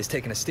now is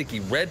taking a sticky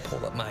red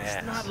pull up my ass.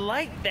 It's not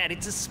like that.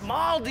 It's a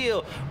small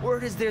deal.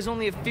 Word is there's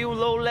only a few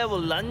low-level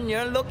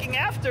Londoners looking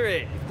after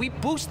it. If we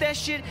boost that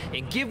shit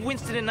and give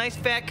Winston a nice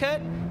fat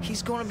cut,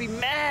 he's gonna be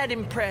mad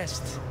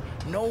impressed.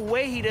 No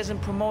way he doesn't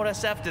promote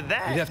us after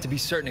that. You'd have to be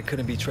certain it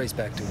couldn't be traced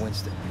back to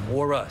Winston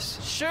or us.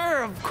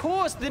 Sure, of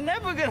course. They're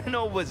never gonna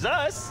know it was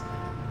us.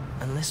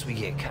 Unless we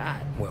get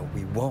caught. Well,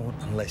 we won't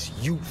unless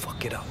you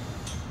fuck it up.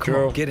 Come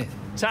True. on, get in.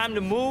 Time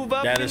to move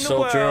up That in is the so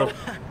world.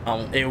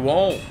 true. It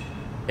won't.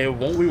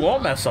 We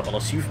won't mess up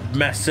unless you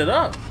mess it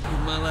up.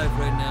 My life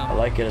right now. I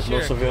like it. There's no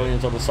Sure.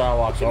 civilians on the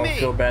sidewalk, so I don't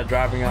feel bad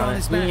driving on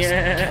it. Can't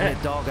Yeah.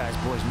 let Dog Eyes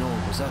boys know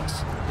it was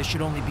us. There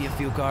should only be a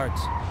few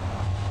guards.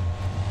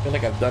 I feel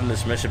like I've done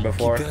this mission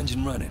before. Keep the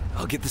engine running.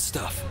 I'll get the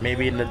stuff.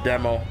 Maybe in the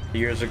demo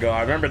years ago.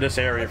 I remember this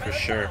area for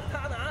sure.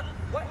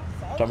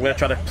 So I'm gonna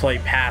try to play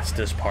past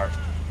this part.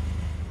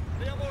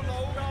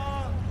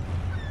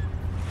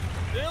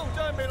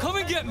 Come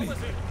and get me!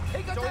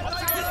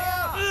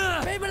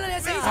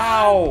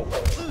 Ow!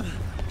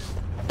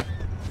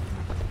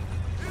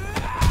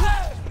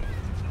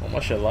 Oh, my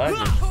shit lagging.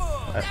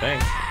 I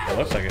think. It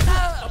looks like it.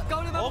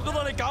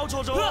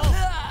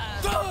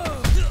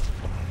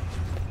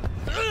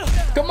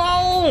 Come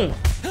on!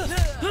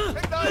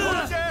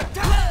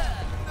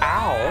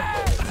 Ow!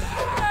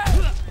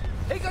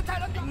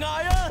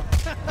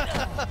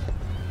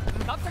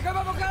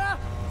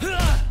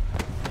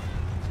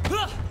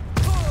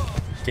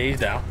 Gaze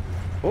down.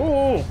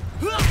 Ooh!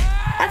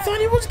 I thought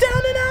he was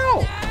down and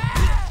out!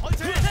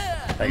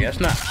 I guess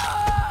not.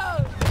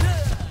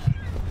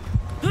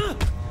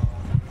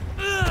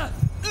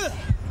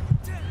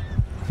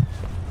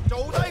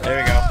 There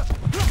we go.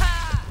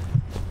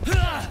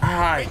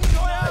 Hi.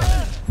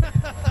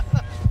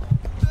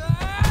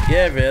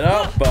 Give it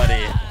up,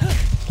 buddy.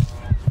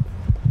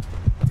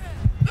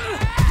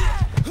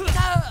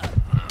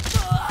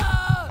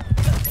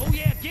 Oh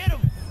yeah, get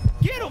him!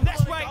 Get him!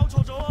 That's right!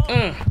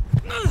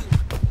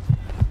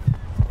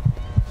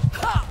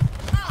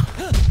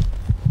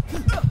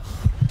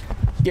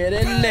 Get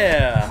in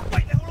there.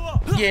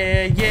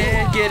 Yeah,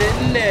 yeah, get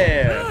in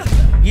there.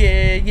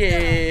 Yeah,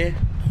 yeah.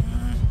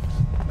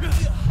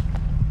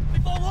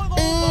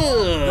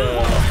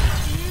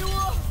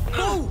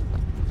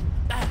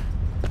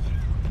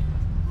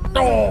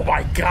 Oh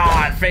my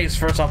god, face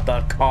first off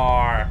the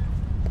car.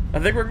 I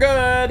think we're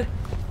good.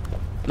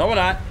 No, we're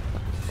not.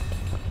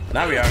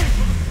 Now we are.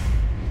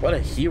 What a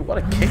heel, what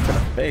a kick to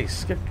the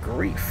face. Good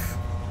grief.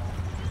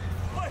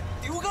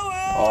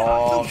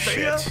 Oh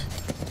shit.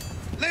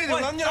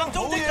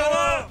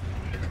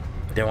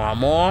 They want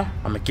more?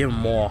 I'm gonna give them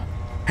more.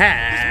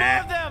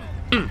 Ha!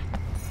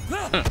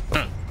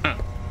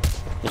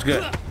 What's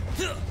good?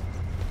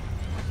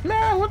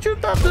 Man, what you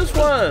thought this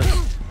was?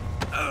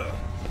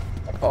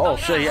 Oh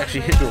shit, he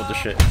actually hit me with the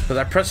shit. Because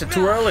I pressed it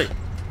too early.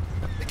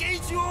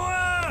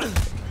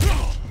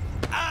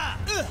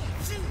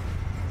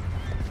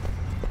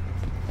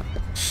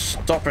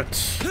 Stop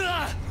it.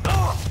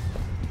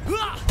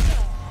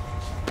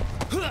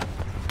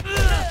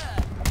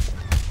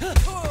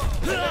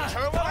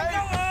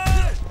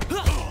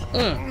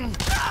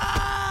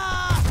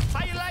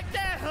 How you like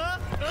that, huh?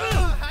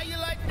 How you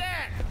like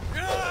that?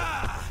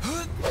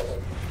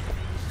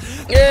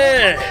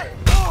 Yeah.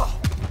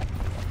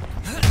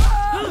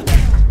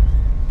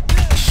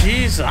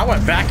 Jeez, I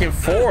went back and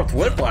forth.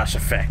 Whiplash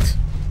effect.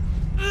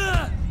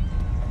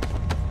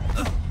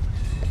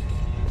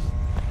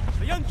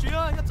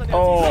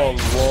 Oh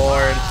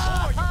Lord.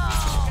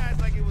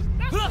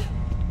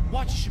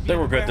 They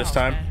were good this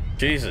time.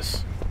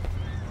 Jesus.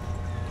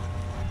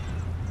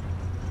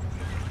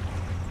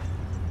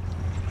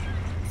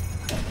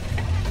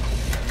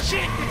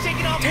 Shit, we're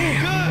taking off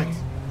the goods.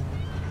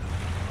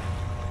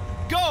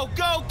 Go,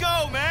 go,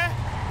 go, man.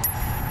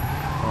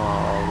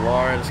 Oh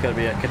Lord, it's gonna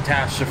be a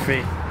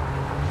catastrophe.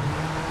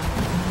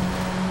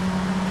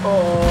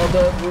 Oh,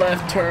 the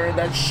left turn,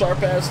 that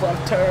sharp ass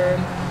left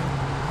turn.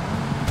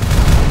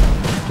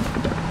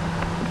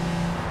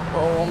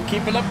 Oh, I'm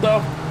keeping up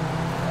though.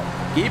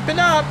 Keeping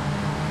up.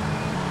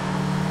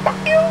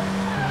 Fuck you.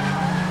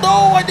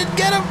 No, I didn't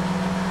get him.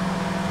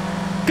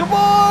 Come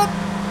on.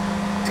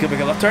 He's gonna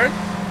make a left turn.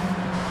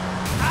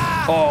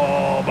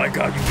 Oh my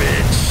god, you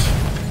bitch.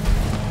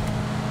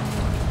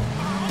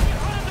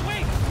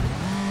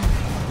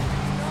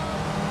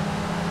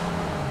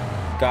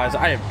 Guys,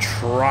 I am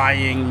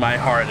trying my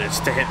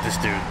hardest to hit this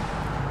dude.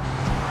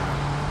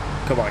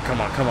 Come on,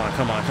 come on, come on,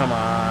 come on, come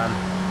on.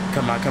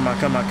 Come on, come on,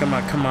 come on, come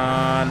on, come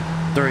on.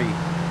 3,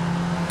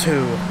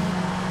 2,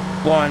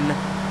 1.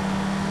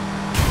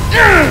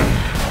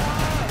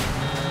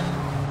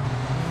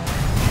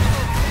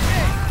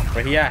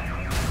 Where he at?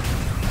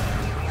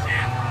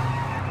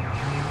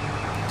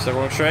 Still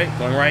going straight?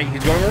 Going right?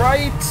 He's going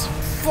right!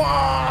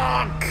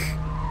 Fuck!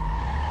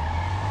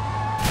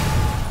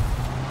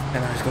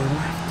 And now he's going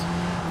left.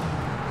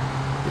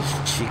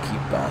 This cheeky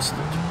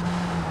bastard.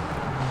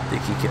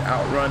 Think he can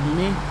outrun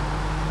me?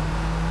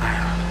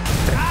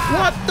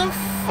 What the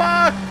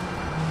fuck?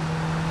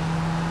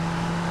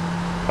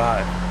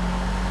 5,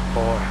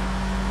 4,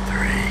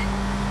 3,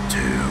 2,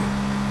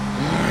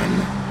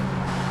 1.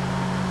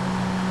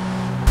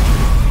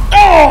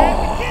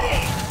 Oh!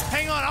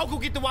 Hang on, I'll go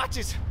get the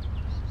watches.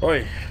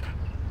 Oi.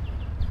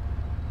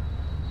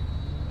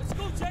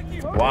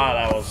 Wow,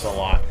 that was a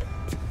lot.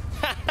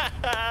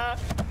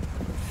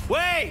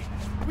 Wait!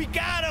 We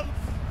got him!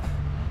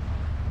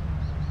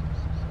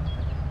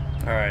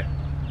 Alright.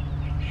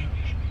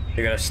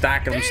 You're gonna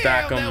stack them,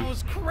 stack them. That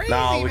was crazy,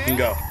 Now we man. can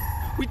go.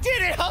 We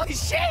did it! Holy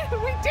shit!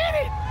 We did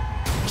it!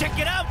 Check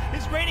it out!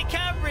 It's Rated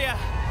Cambria!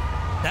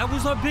 That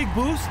was our big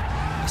boost?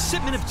 A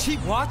shipment of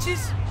cheap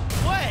watches?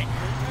 What?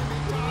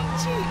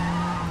 Cheap?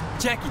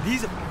 Jackie,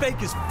 these are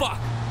fake as fuck.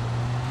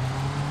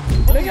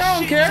 Nigga, I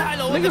don't care.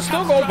 Niggas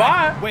still go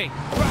by. Wait.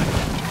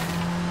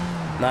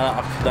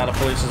 Now the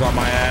police is on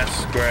my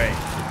ass. Great.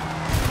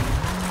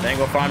 They ain't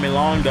gonna find me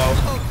long though.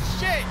 Oh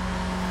shit!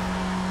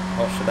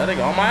 Oh shit, that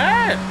nigga on my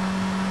ass.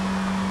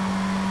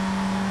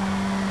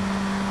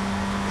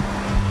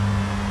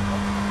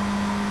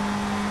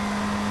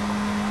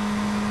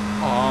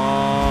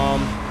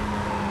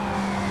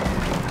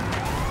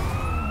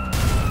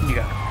 You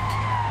got it.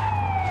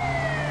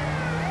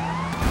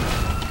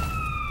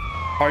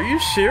 Are you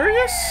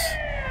serious?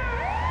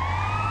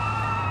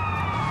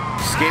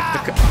 Escape the.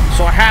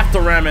 So I have to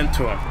ram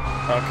into him.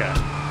 Okay.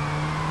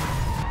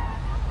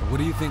 What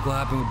do you think will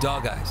happen with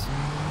Dog Eyes?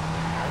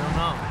 I don't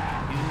know.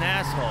 He's an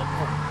asshole,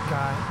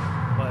 guy,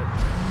 but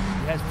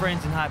he has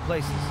friends in high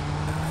places.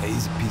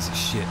 He's a piece of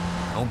shit.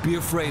 Don't be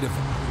afraid of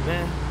him.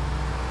 Man,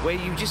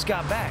 wait, you just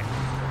got back.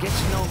 Get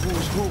to know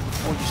who's who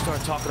before you start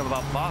talking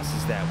about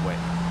bosses that way.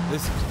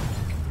 Listen,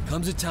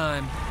 comes a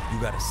time you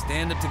gotta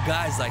stand up to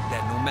guys like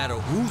that no matter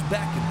who's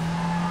backing them.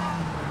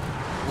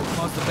 What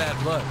caused the bad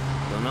blood?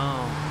 Don't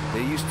know.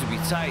 They used to be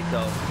tight,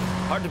 though.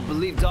 Hard to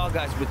believe Dog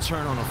Eyes would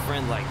turn on a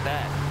friend like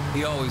that.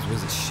 He always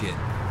was a shit,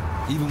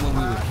 even when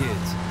we were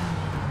kids.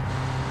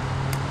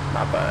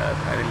 My bad.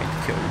 I didn't mean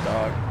to kill you,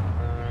 dog.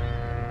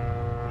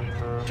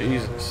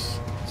 Jesus.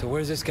 So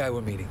where's this guy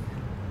we're meeting?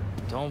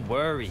 Don't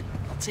worry.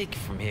 I'll take it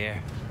from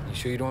here. You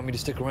sure you don't want me to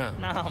stick around?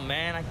 No,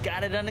 man. I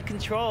got it under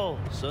control.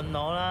 So,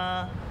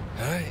 Nola.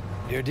 All right,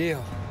 your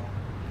deal.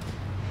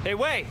 Hey,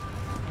 wait!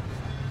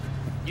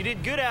 You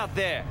did good out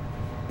there.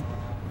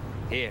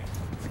 Here.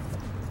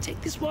 Take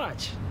this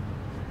watch.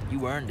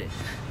 You earned it.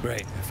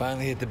 Great. I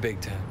finally hit the big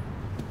time.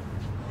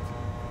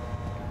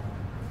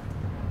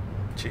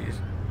 Jeez.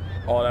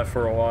 All that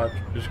for a watch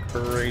is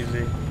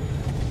crazy.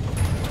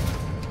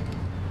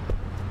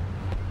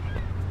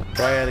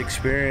 Triad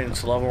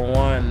experience, level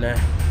 1.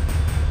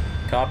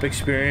 Cop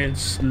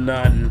experience,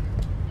 none.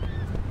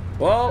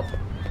 Well,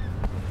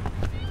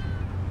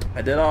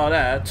 I did all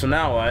that, so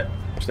now what?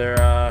 Is there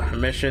a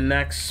mission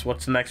next?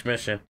 What's the next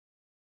mission?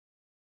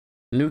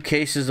 New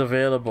cases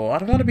available. I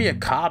don't want to be a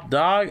cop,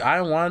 dog. I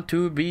want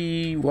to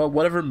be, well,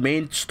 whatever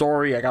main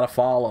story I gotta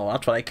follow.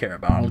 That's what I care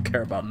about. I don't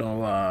care about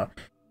no,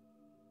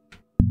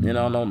 you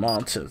know, no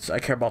nonsense. I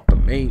care about the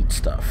main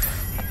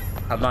stuff.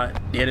 I'm not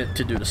in it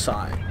to do the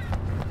side.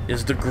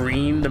 Is the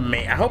green the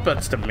main? I hope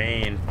that's the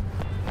main.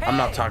 Hey, I'm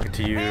not talking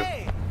to you.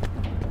 Hey.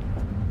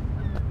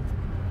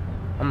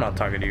 I'm not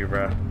talking to you,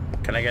 bro.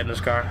 Can I get in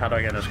this car? How do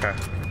I get in this car?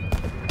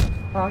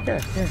 Oh, okay,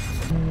 yeah.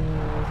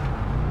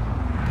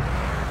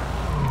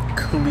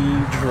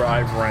 Clean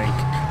drive rank.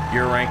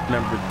 You're rank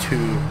number 2.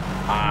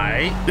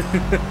 I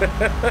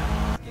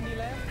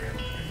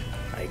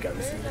got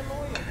this.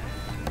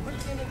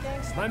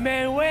 My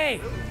man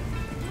Wayne,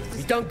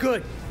 you done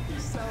good.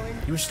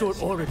 You restored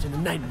order to the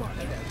night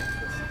market.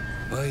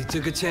 Well, you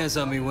took a chance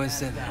on me,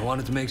 Winston. I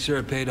wanted to make sure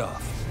it paid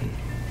off.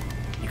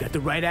 You got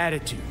the right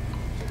attitude.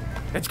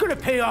 It's gonna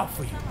pay off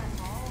for you.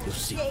 You'll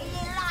see.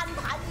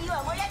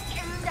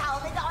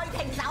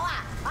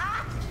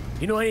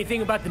 You know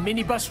anything about the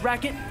minibus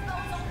racket?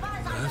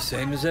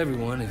 Same as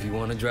everyone. If you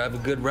want to drive a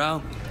good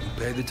route, you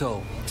pay the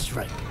toll. That's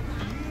right.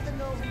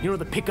 You know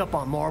the pickup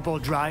on Marlboro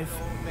Drive?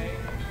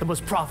 The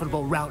most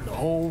profitable route in the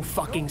whole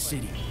fucking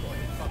city.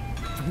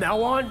 From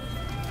now on,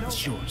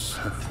 it's yours.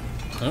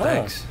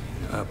 Thanks.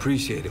 I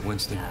appreciate it,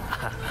 Winston.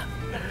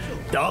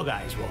 Dog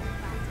Eyes won't.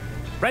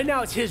 Right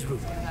now it's his route,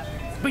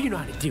 but you know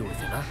how to deal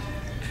with it, huh?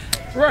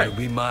 Right. It'll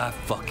be my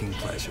fucking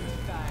pleasure.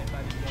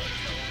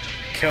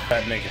 Kill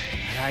that nigga.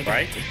 I gotta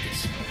right? take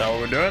this. Is that what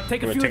we're doing?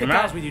 Take a few of the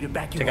guys with you to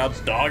back you take up.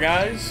 Take out Dog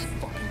Eyes.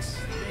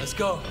 Let's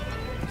go.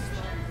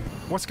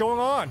 What's going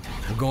on?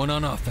 We're going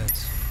on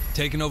offense.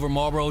 Taking over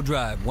Marlboro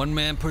Drive. 1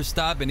 man per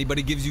stop.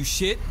 Anybody gives you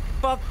shit,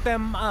 Fuck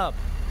them up.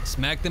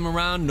 smack them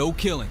around, no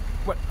killing.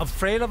 What,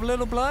 afraid of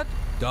little blood?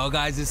 Dog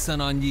Eyes'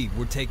 son on Yi.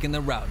 We're taking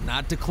the route,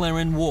 not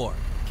declaring war.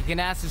 Kicking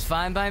ass is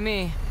fine by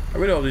me. I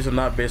really hope these are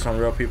not based on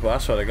real people. I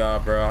swear to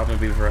God, bro, I'm gonna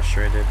be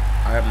frustrated.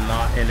 I am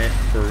not in it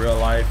for real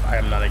life. I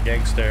am not a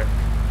gangster.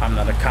 I'm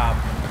not a cop.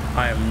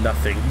 I am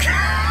nothing.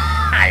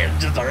 I am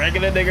just a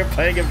regular nigga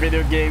playing a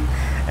video game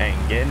and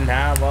getting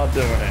high while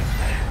doing it.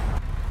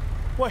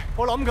 Wait,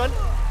 hold on, gun.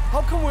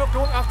 How come we're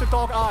going after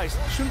Dog Eyes?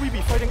 Shouldn't we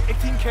be fighting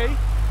 18K?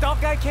 Dog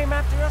Guy came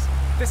after us?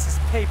 This is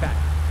payback.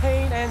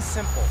 Plain and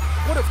simple.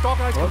 What if Dog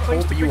Eyes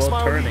complains to Big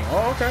Smile Lee?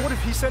 Oh, okay. What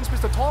if he sends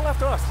Mr. Tong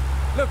after us?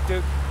 Look,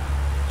 dude.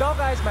 Dog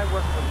Eyes might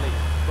work for Lee,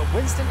 but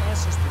Winston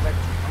answers directly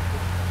to Uncle.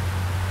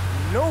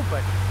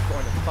 Nobody's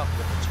going to fuck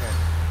with the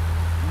chairman.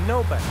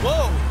 Nobody.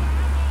 Whoa!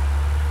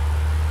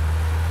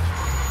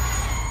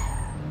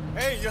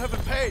 Hey, you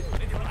haven't paid.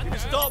 If you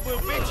stop, we'll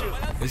beat you.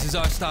 This is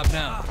our stop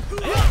now.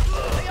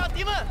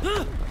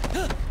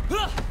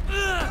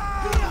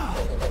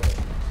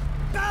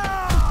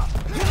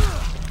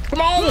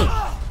 Come on!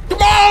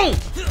 Come on!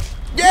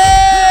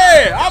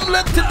 Yeah! I'm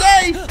lit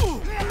today!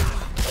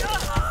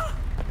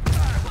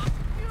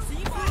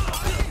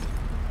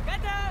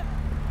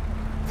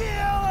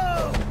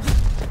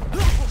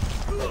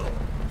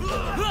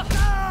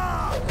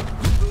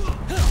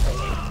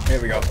 Here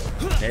we go.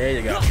 There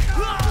you go.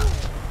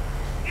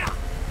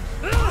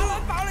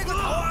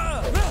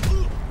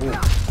 Ooh.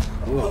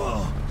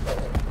 Ooh.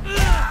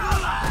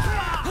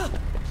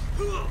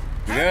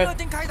 You good?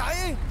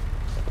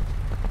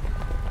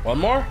 One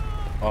more?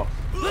 Oh.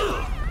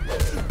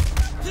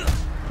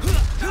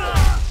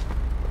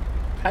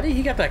 How did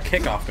he get that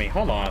kick off me?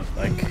 Hold on.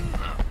 Like,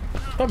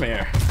 come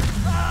here.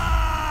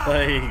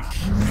 Like,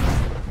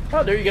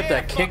 how dare you get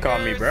that kick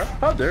on me, bro?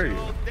 How dare you,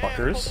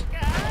 fuckers?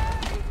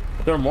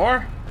 Is there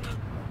more?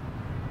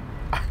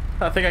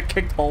 I think I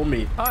kicked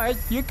homie. Alright,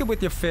 you're good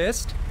with your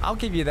fist. I'll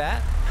give you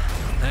that.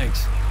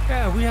 Thanks.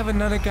 Yeah, we have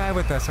another guy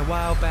with us a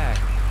while back.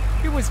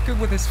 He was good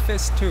with his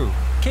fist too.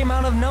 Came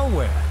out of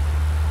nowhere.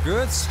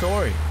 Good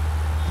story.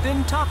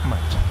 Didn't talk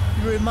much.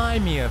 You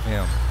remind me of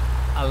him.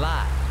 A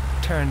lot.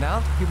 Turned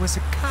out he was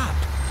a cop.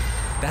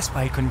 That's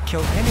why he couldn't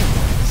kill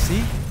anyone,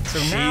 see? So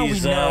now we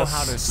know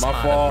how to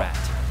spot a rat.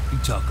 You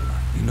talk a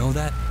lot. You know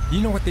that? You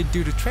know what they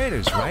do to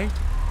traitors, right?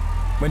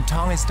 When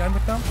Tong is done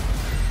with them,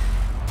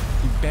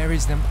 he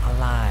buries them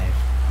alive.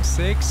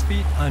 6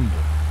 feet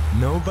under.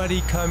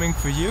 Nobody coming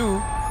for you.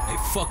 Hey,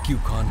 fuck you,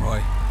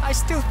 Conroy. I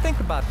still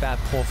think about that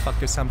poor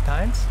fucker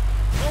sometimes.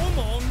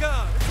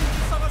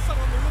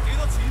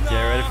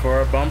 Get ready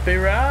for a bumpy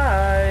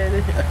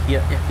ride.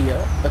 Yeah.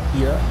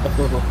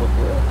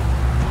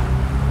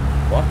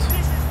 What?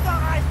 This is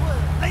Dog Eyes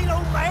World.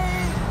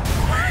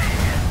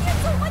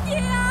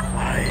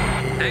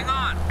 Hang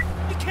on.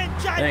 You can't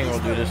They jive ain't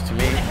gonna do this to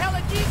me. Who the hell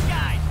are these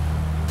guys?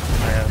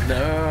 I have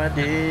no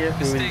idea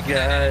who these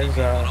guys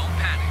are.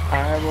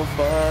 I will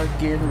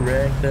fucking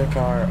wreck the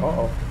car.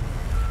 Uh-oh.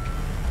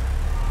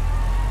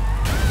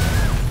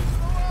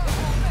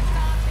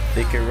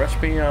 They can rush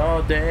me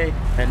all day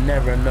and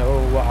never know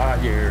why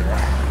you're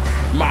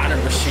minor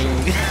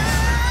machine.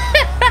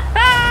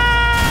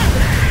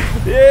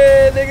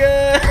 Yeah,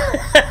 nigga.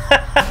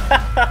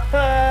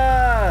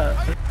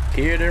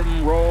 Hear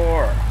them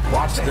roar,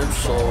 watch them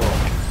soar.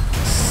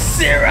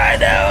 Sit right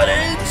down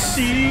and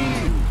see.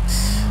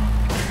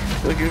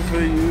 Looking for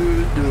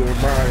you to do a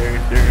murder,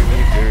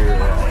 dirty girl.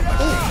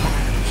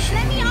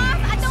 Let me off!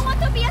 I don't want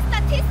to be a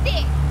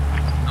statistic!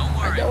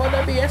 I don't want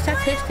to be a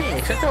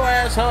statistic. Shut your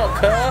ass up,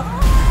 cuz.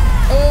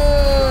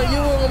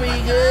 You gonna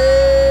be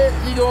good.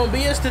 You gonna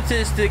be a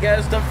statistic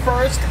as the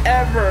first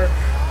ever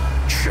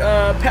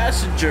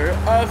passenger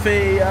of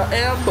a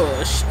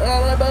ambush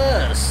on a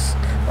bus.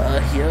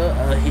 Here.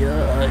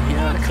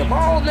 Come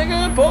on,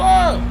 nigga, pull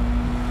up.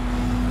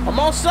 I'm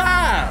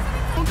outside.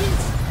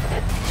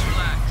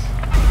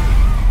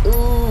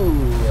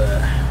 Ooh.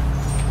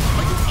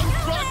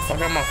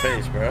 Fuck out my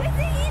face, bro.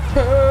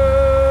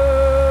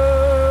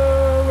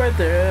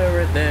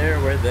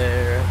 We're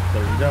there. So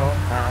you don't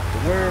have to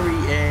worry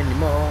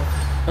anymore.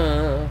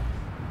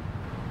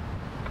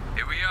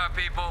 Here we are,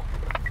 people.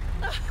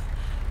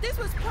 This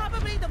was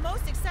probably the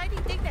most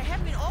exciting thing that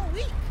happened all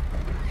week.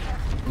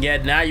 Yeah,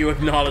 now you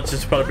acknowledge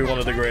it's probably one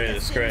of the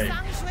greatest. Great.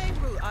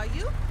 Are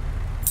you?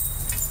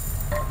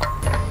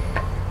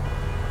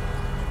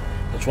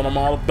 That's what I'm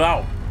all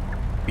about.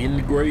 Being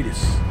the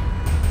greatest.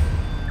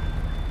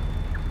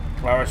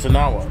 Alright, so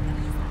now what?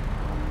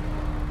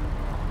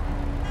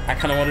 I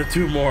kind of want to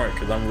do more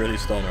because I'm really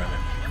stoned right now.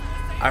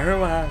 I heard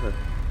what happened.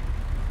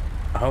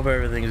 I hope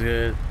everything's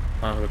good.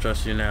 I'm gonna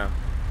trust you now,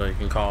 so you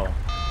can call him.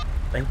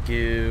 Thank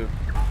you.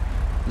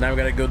 Now we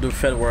gotta go do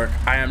Fed work.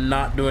 I am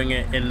not doing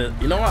it in the.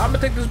 You know what? I'm gonna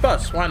take this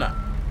bus. Why not?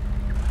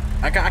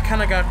 I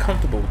kind of got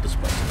comfortable with this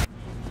bus.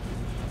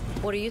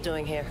 What are you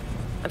doing here?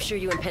 I'm sure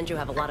you and Pendrew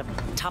have a lot of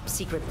top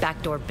secret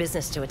backdoor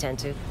business to attend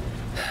to.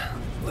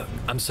 Look,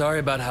 I'm sorry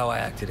about how I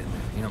acted in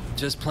there. You know,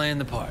 just playing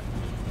the part.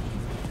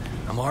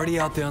 I'm already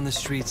out there on the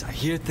streets. I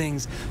hear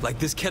things like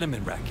this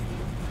ketamine racket.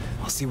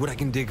 I'll see what I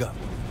can dig up.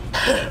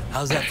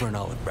 How's that for an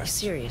olive breast?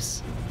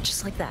 Serious?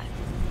 Just like that?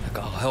 Look,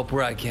 I'll help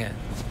where I can.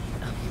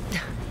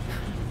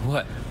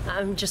 What?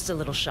 I'm just a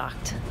little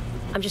shocked.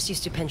 I'm just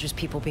used to Pendra's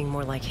people being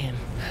more like him.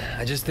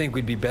 I just think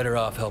we'd be better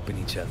off helping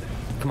each other.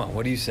 Come on,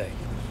 what do you say?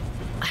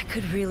 I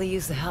could really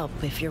use the help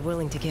if you're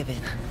willing to give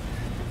it.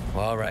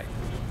 Well, all right.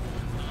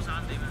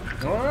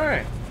 All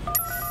right.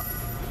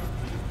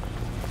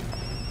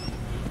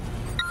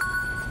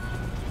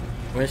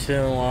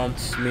 Mission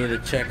wants me to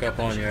check up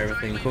on you.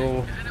 Everything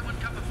cool?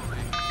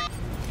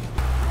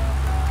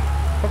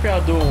 Hope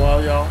y'all doing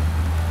well, y'all.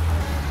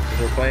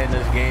 We're playing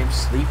this game,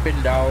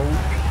 sleeping dog,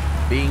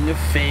 being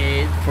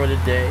fed for the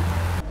day. Am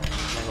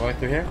I going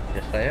through here?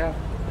 Yes, I am.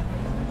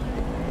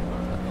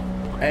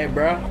 Hey,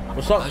 bro.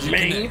 What's up,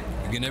 man? You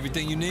getting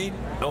everything you need?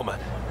 No, man.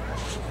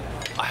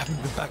 I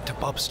haven't been back to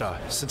Bobstar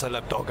since I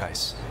left Dog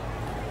Eyes.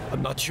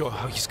 I'm not sure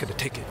how he's gonna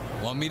take it.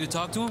 Want me to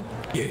talk to him?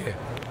 Yeah.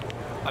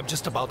 I'm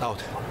just about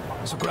out.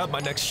 So grab my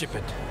next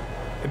shipment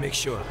and make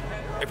sure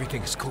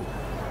everything is cool.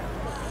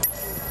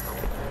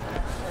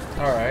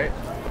 Alright.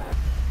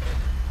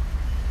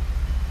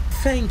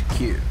 Thank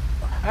you.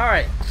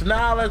 Alright, so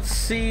now let's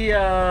see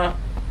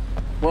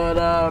what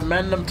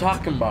Mendham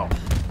talking about.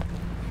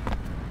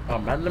 Oh,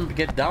 Mendham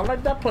get down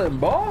like that playing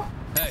ball?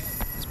 Hey,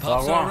 is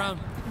Popstar around?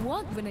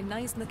 What would a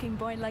nice looking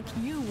boy like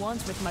you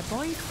want with my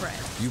boyfriend?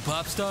 You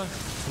Popstar?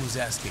 Who's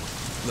asking?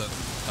 Look,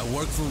 I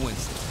work for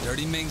Winston.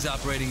 Dirty Ming's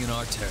operating in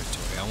our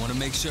territory. I want to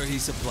make sure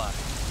he's supplied.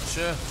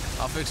 Sure,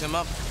 I'll fix him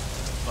up.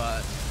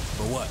 But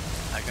for what?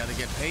 I gotta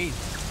get paid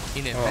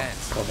in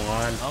advance. Come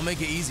on. I'll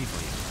make it easy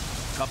for you.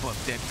 A couple of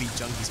deadbeat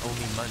junkies owe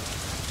me money.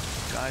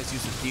 Guys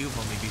used to deal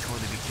for me before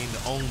they became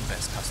their own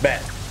best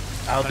customers. Bet.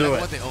 I'll do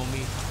it. What they owe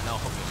me, and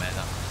I'll hook your man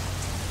up.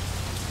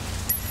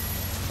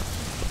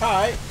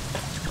 Alright.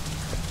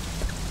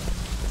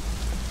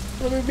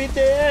 Let me beat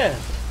their ass.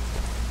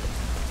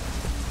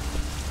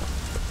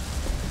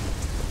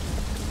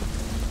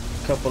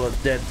 Couple of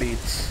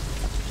deadbeats.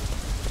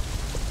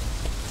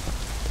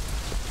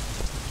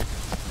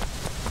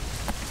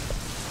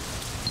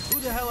 Who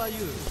the hell are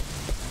you?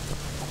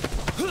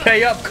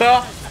 Pay up,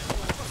 cuh.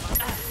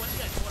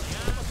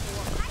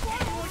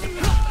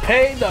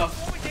 Pay the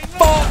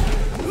fuck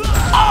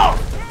up.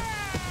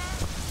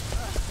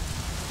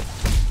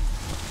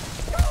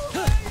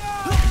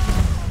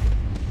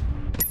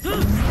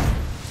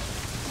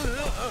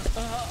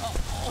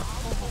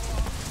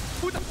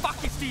 Who the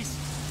fuck is this?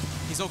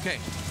 He's okay.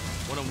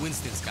 One of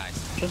Winston's guys.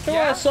 Just throw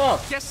us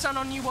up. Guess Sun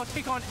On Yee will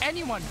take on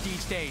anyone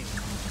these days.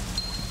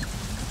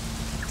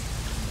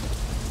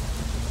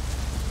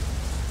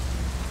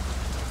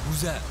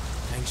 Who's that?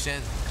 Tang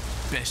Shen.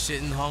 Best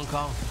shit in Hong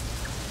Kong.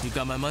 You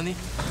got my money?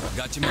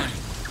 Got your money.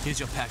 Here's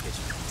your package.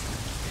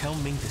 Tell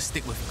Ming to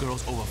stick with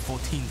girls over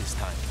 14 this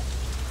time.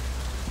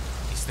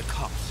 It's the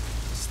cops.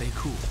 Stay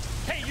cool.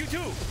 Hey, you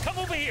two! Come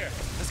over here!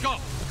 Let's go!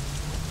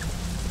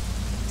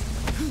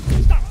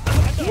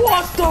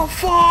 What the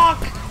fuck?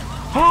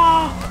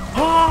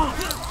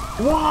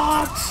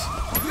 What?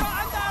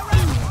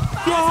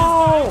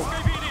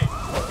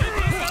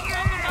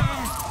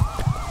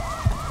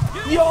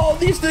 Yo,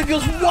 these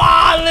niggas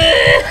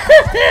wildin'!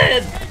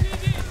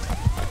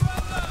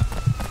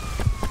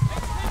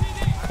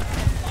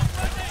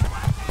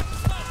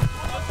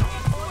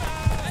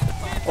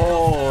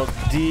 Oh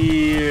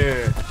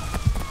dear.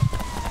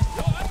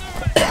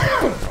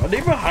 Are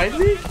they behind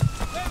me?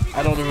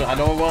 I don't want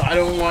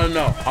to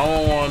know. I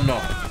don't want to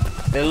know.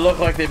 They look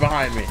like they're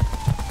behind me.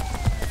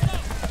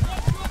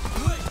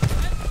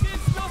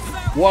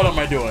 What am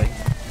I doing?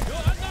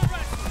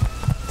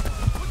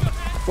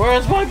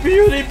 Where's my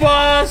beauty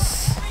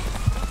bus?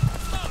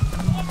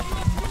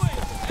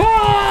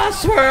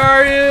 Boss, where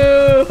are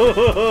you?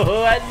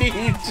 I need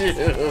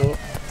you.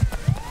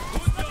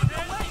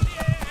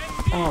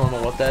 I don't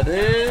know what that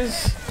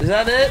is. Is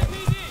that it?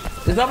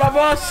 Is that my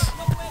bus?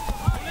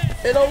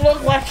 It don't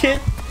look like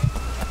it.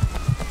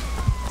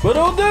 But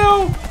it'll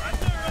do.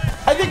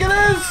 I think it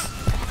is.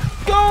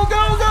 Go,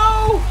 go,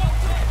 go.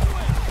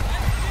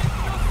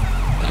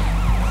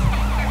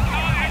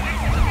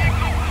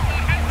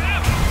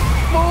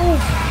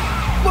 Move.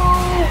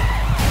 Move.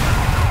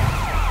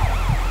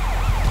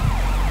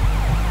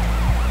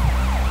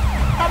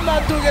 I'm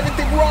not doing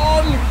anything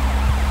wrong.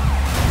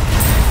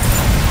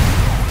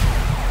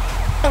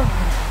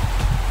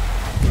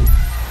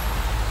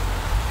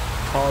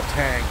 Call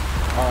Tang.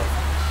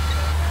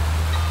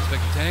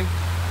 Inspector Tang?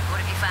 What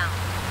have you found?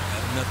 I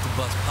have enough to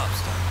bust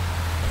Popstar.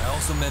 But I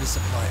also met a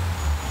supplier,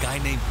 a guy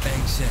named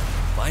Fang Shen.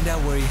 Find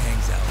out where he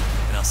hangs out,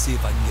 and I'll see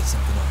if I can get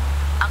something on him.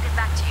 I'll get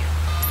back to you.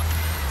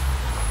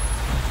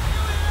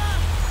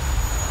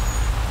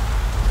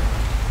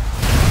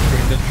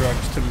 Bring the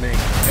drugs to me.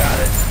 Got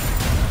it.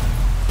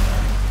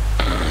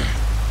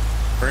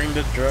 Bring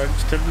the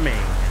drugs to me.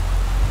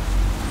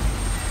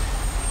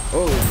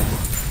 Oh.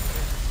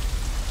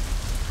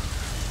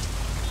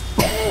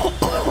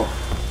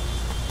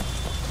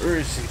 Where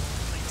is he?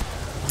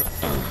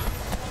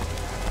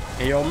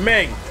 Hey, yo,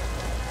 Ming.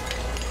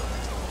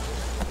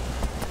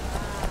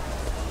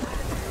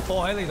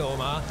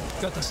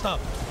 Got the stuff,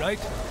 right?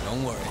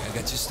 Don't worry, I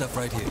got your stuff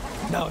right here.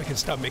 Now I can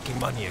start making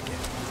money again.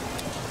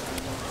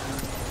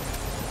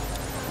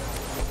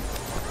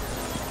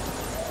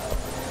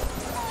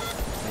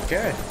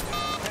 Okay.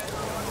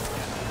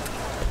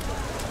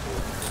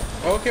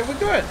 Okay, we're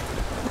good.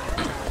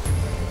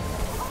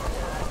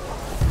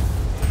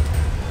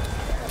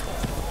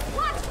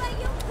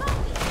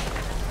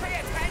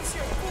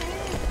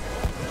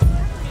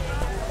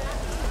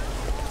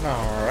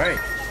 Alright.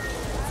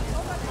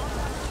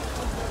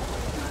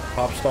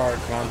 Popstar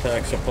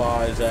contact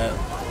supplies at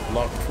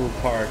Luck Food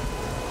Park.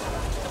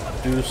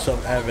 Do some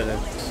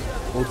evidence.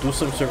 We'll do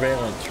some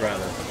surveillance,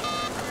 rather.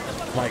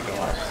 My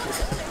God.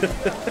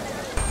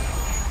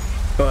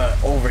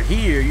 But over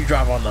here, you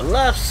drive on the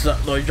left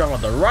side. No, you drive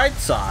on the right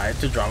side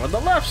to drive on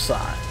the left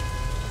side.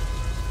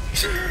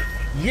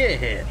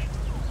 Yeah.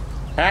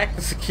 Hack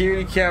the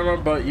security camera,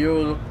 but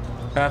you'll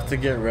have to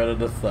get rid of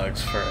the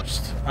thugs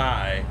first.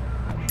 Alright.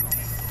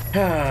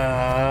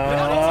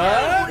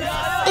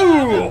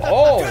 Ooh,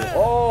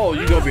 oh,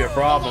 you gonna be a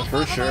problem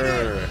for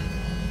sure.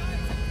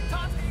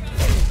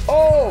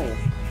 Oh,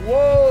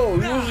 whoa,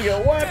 using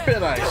a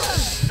weapon.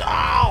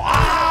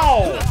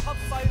 Ow.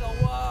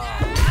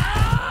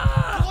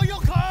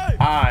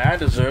 I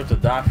deserve to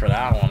die for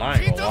that one. I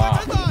ain't gonna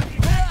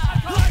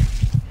lie.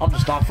 I'm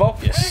just not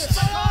focused.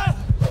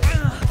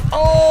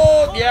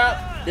 Oh,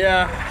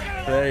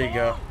 yeah. There you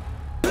go.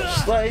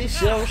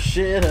 Slice your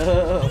shit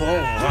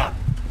up.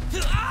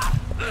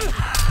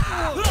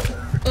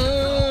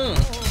 Oh,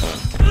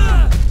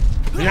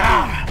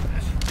 nah.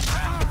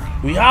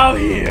 We out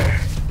here.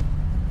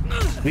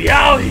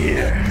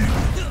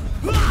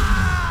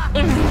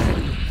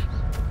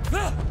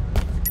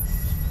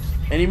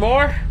 Any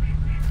more?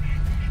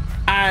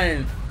 I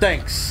didn't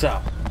think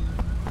so.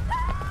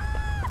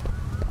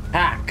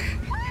 Hack.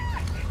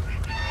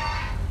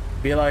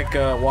 Be like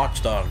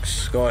Watch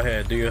Dogs. Go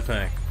ahead, do your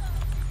thing.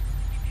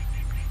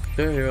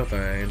 Do your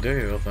thing.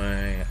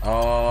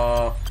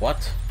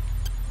 What?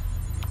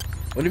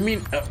 What do you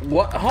mean?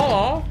 What? Hold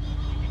on.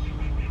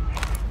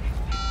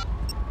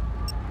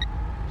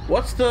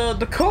 What's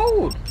the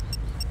code?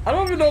 I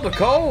don't even know the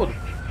code.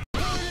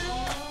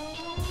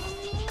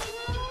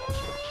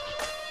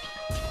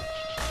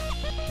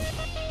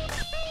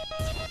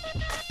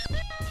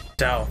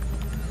 So,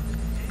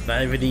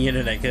 not even the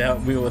internet can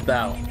help me with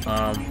that.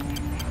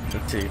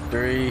 Let's see,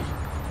 3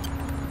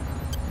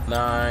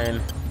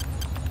 9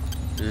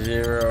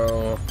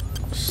 0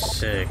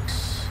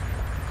 6.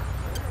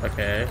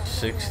 Okay,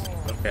 6.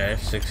 Okay,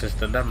 6 is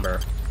the number.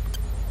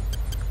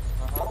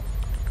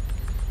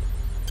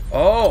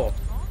 Oh.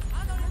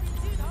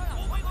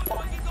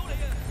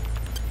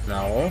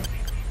 No.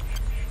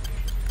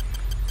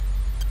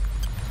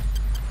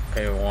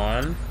 Okay,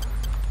 1.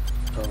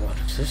 So what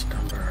is this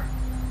number?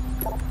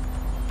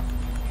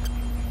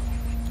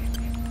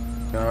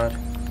 God,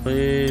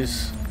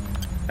 please.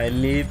 I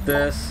need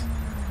this.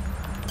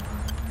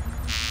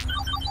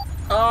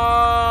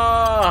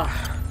 Ah.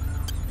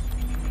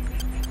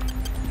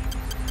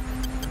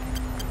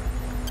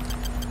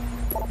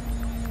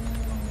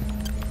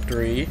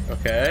 3,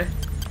 okay.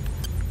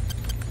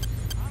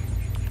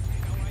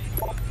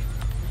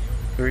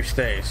 3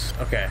 stays,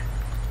 okay.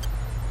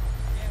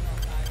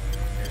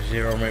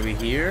 0 maybe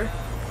here.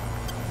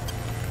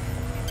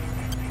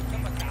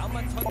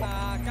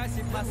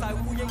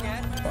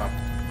 Wow.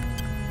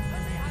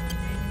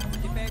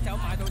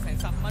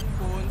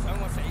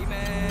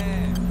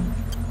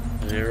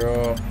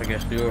 0, I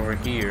guess do over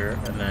here,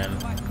 and then.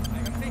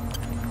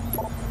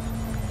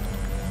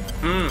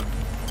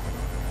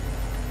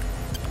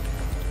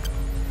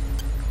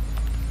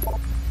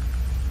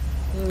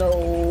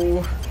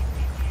 No.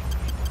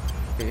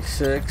 Okay,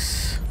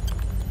 6.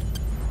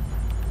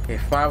 Okay,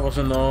 5 was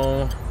a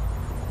no.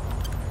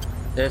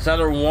 It's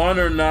either 1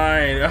 or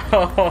 9.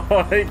 Oh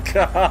my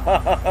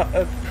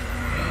God.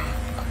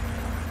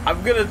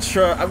 I'm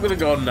gonna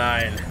go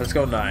 9. Let's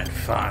go 9.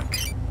 Fuck.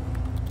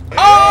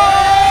 Oh!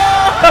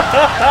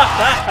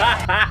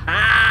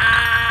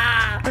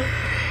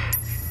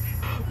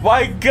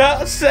 My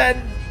gut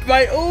said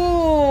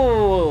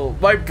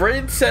my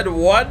brain said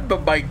 1,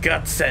 but my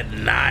gut said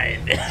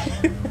 9.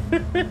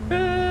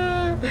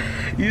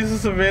 Use the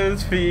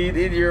surveillance feed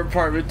in your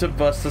apartment to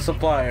bust the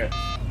supplier.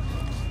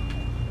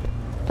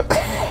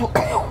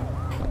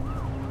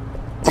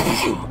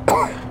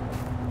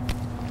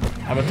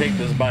 I'm gonna take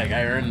this bike.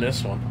 I earned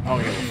this one. I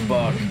don't give a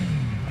fuck.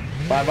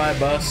 Bye bye,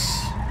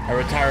 bus. I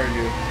retired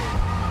you.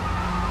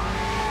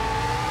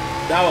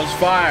 That was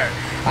fire.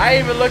 I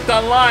even looked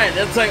online.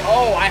 It's like,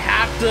 oh, I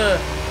have to.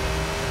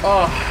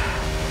 Oh,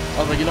 I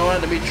was like, you know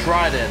what? Let me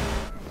try it.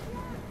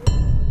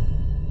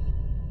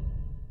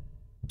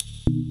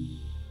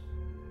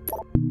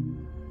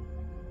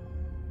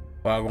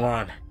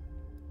 Wagwan.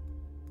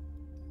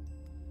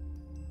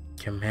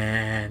 Come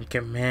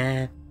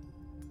on.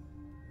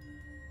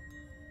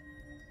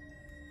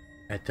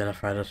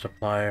 Identify the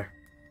supplier.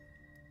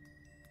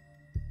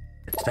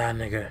 It's that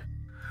nigga.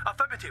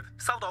 Affirmative.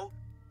 收到.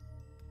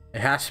 It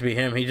has to be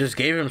him. He just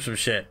gave him some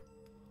shit.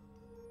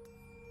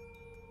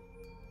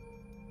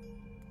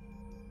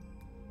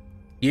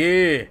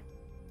 Yeah.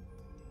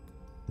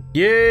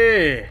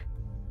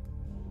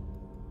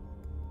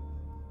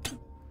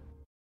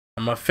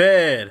 I'm a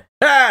fed.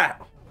 Ah!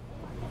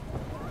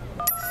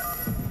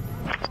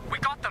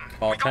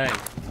 Oh, Tang.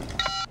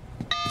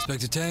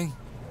 Inspector Tang?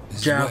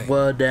 Job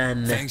well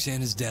done. Fang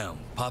Shan is down.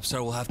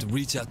 Popstar will have to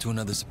reach out to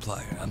another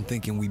supplier. I'm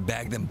thinking we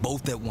bag them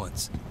both at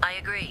once. I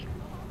agree.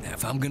 Now,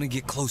 if I'm gonna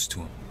get close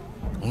to him,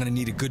 I'm gonna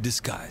need a good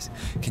disguise.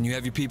 Can you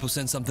have your people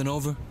send something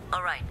over?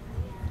 All right.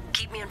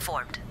 Keep me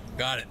informed.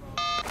 Got it.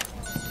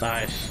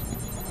 Nice.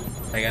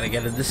 I gotta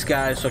get a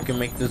disguise so I can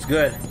make this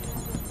good.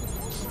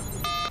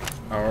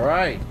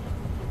 Alright.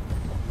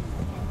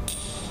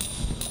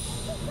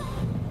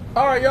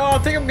 Alright, y'all. I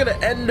think I'm gonna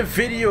end the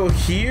video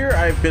here.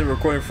 I've been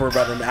recording for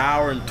about an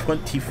hour and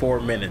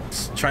 24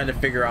 minutes trying to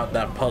figure out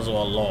that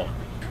puzzle alone.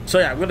 So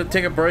yeah, I'm gonna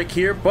take a break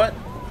here, but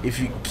if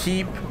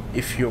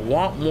you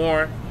want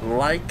more,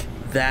 like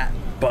that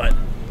button.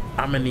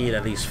 I'm gonna need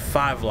at least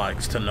 5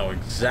 likes to know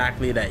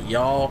exactly that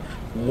y'all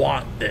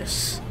want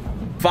this.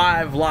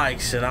 5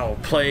 likes and I will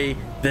play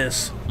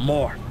this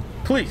more.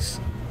 Please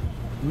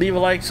leave a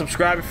like,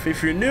 subscribe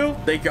if you're new.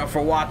 Thank y'all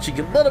for watching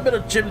a little bit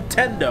of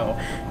Jimtendo,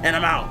 and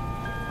I'm out.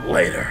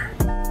 Later.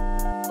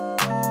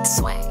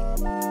 Swag.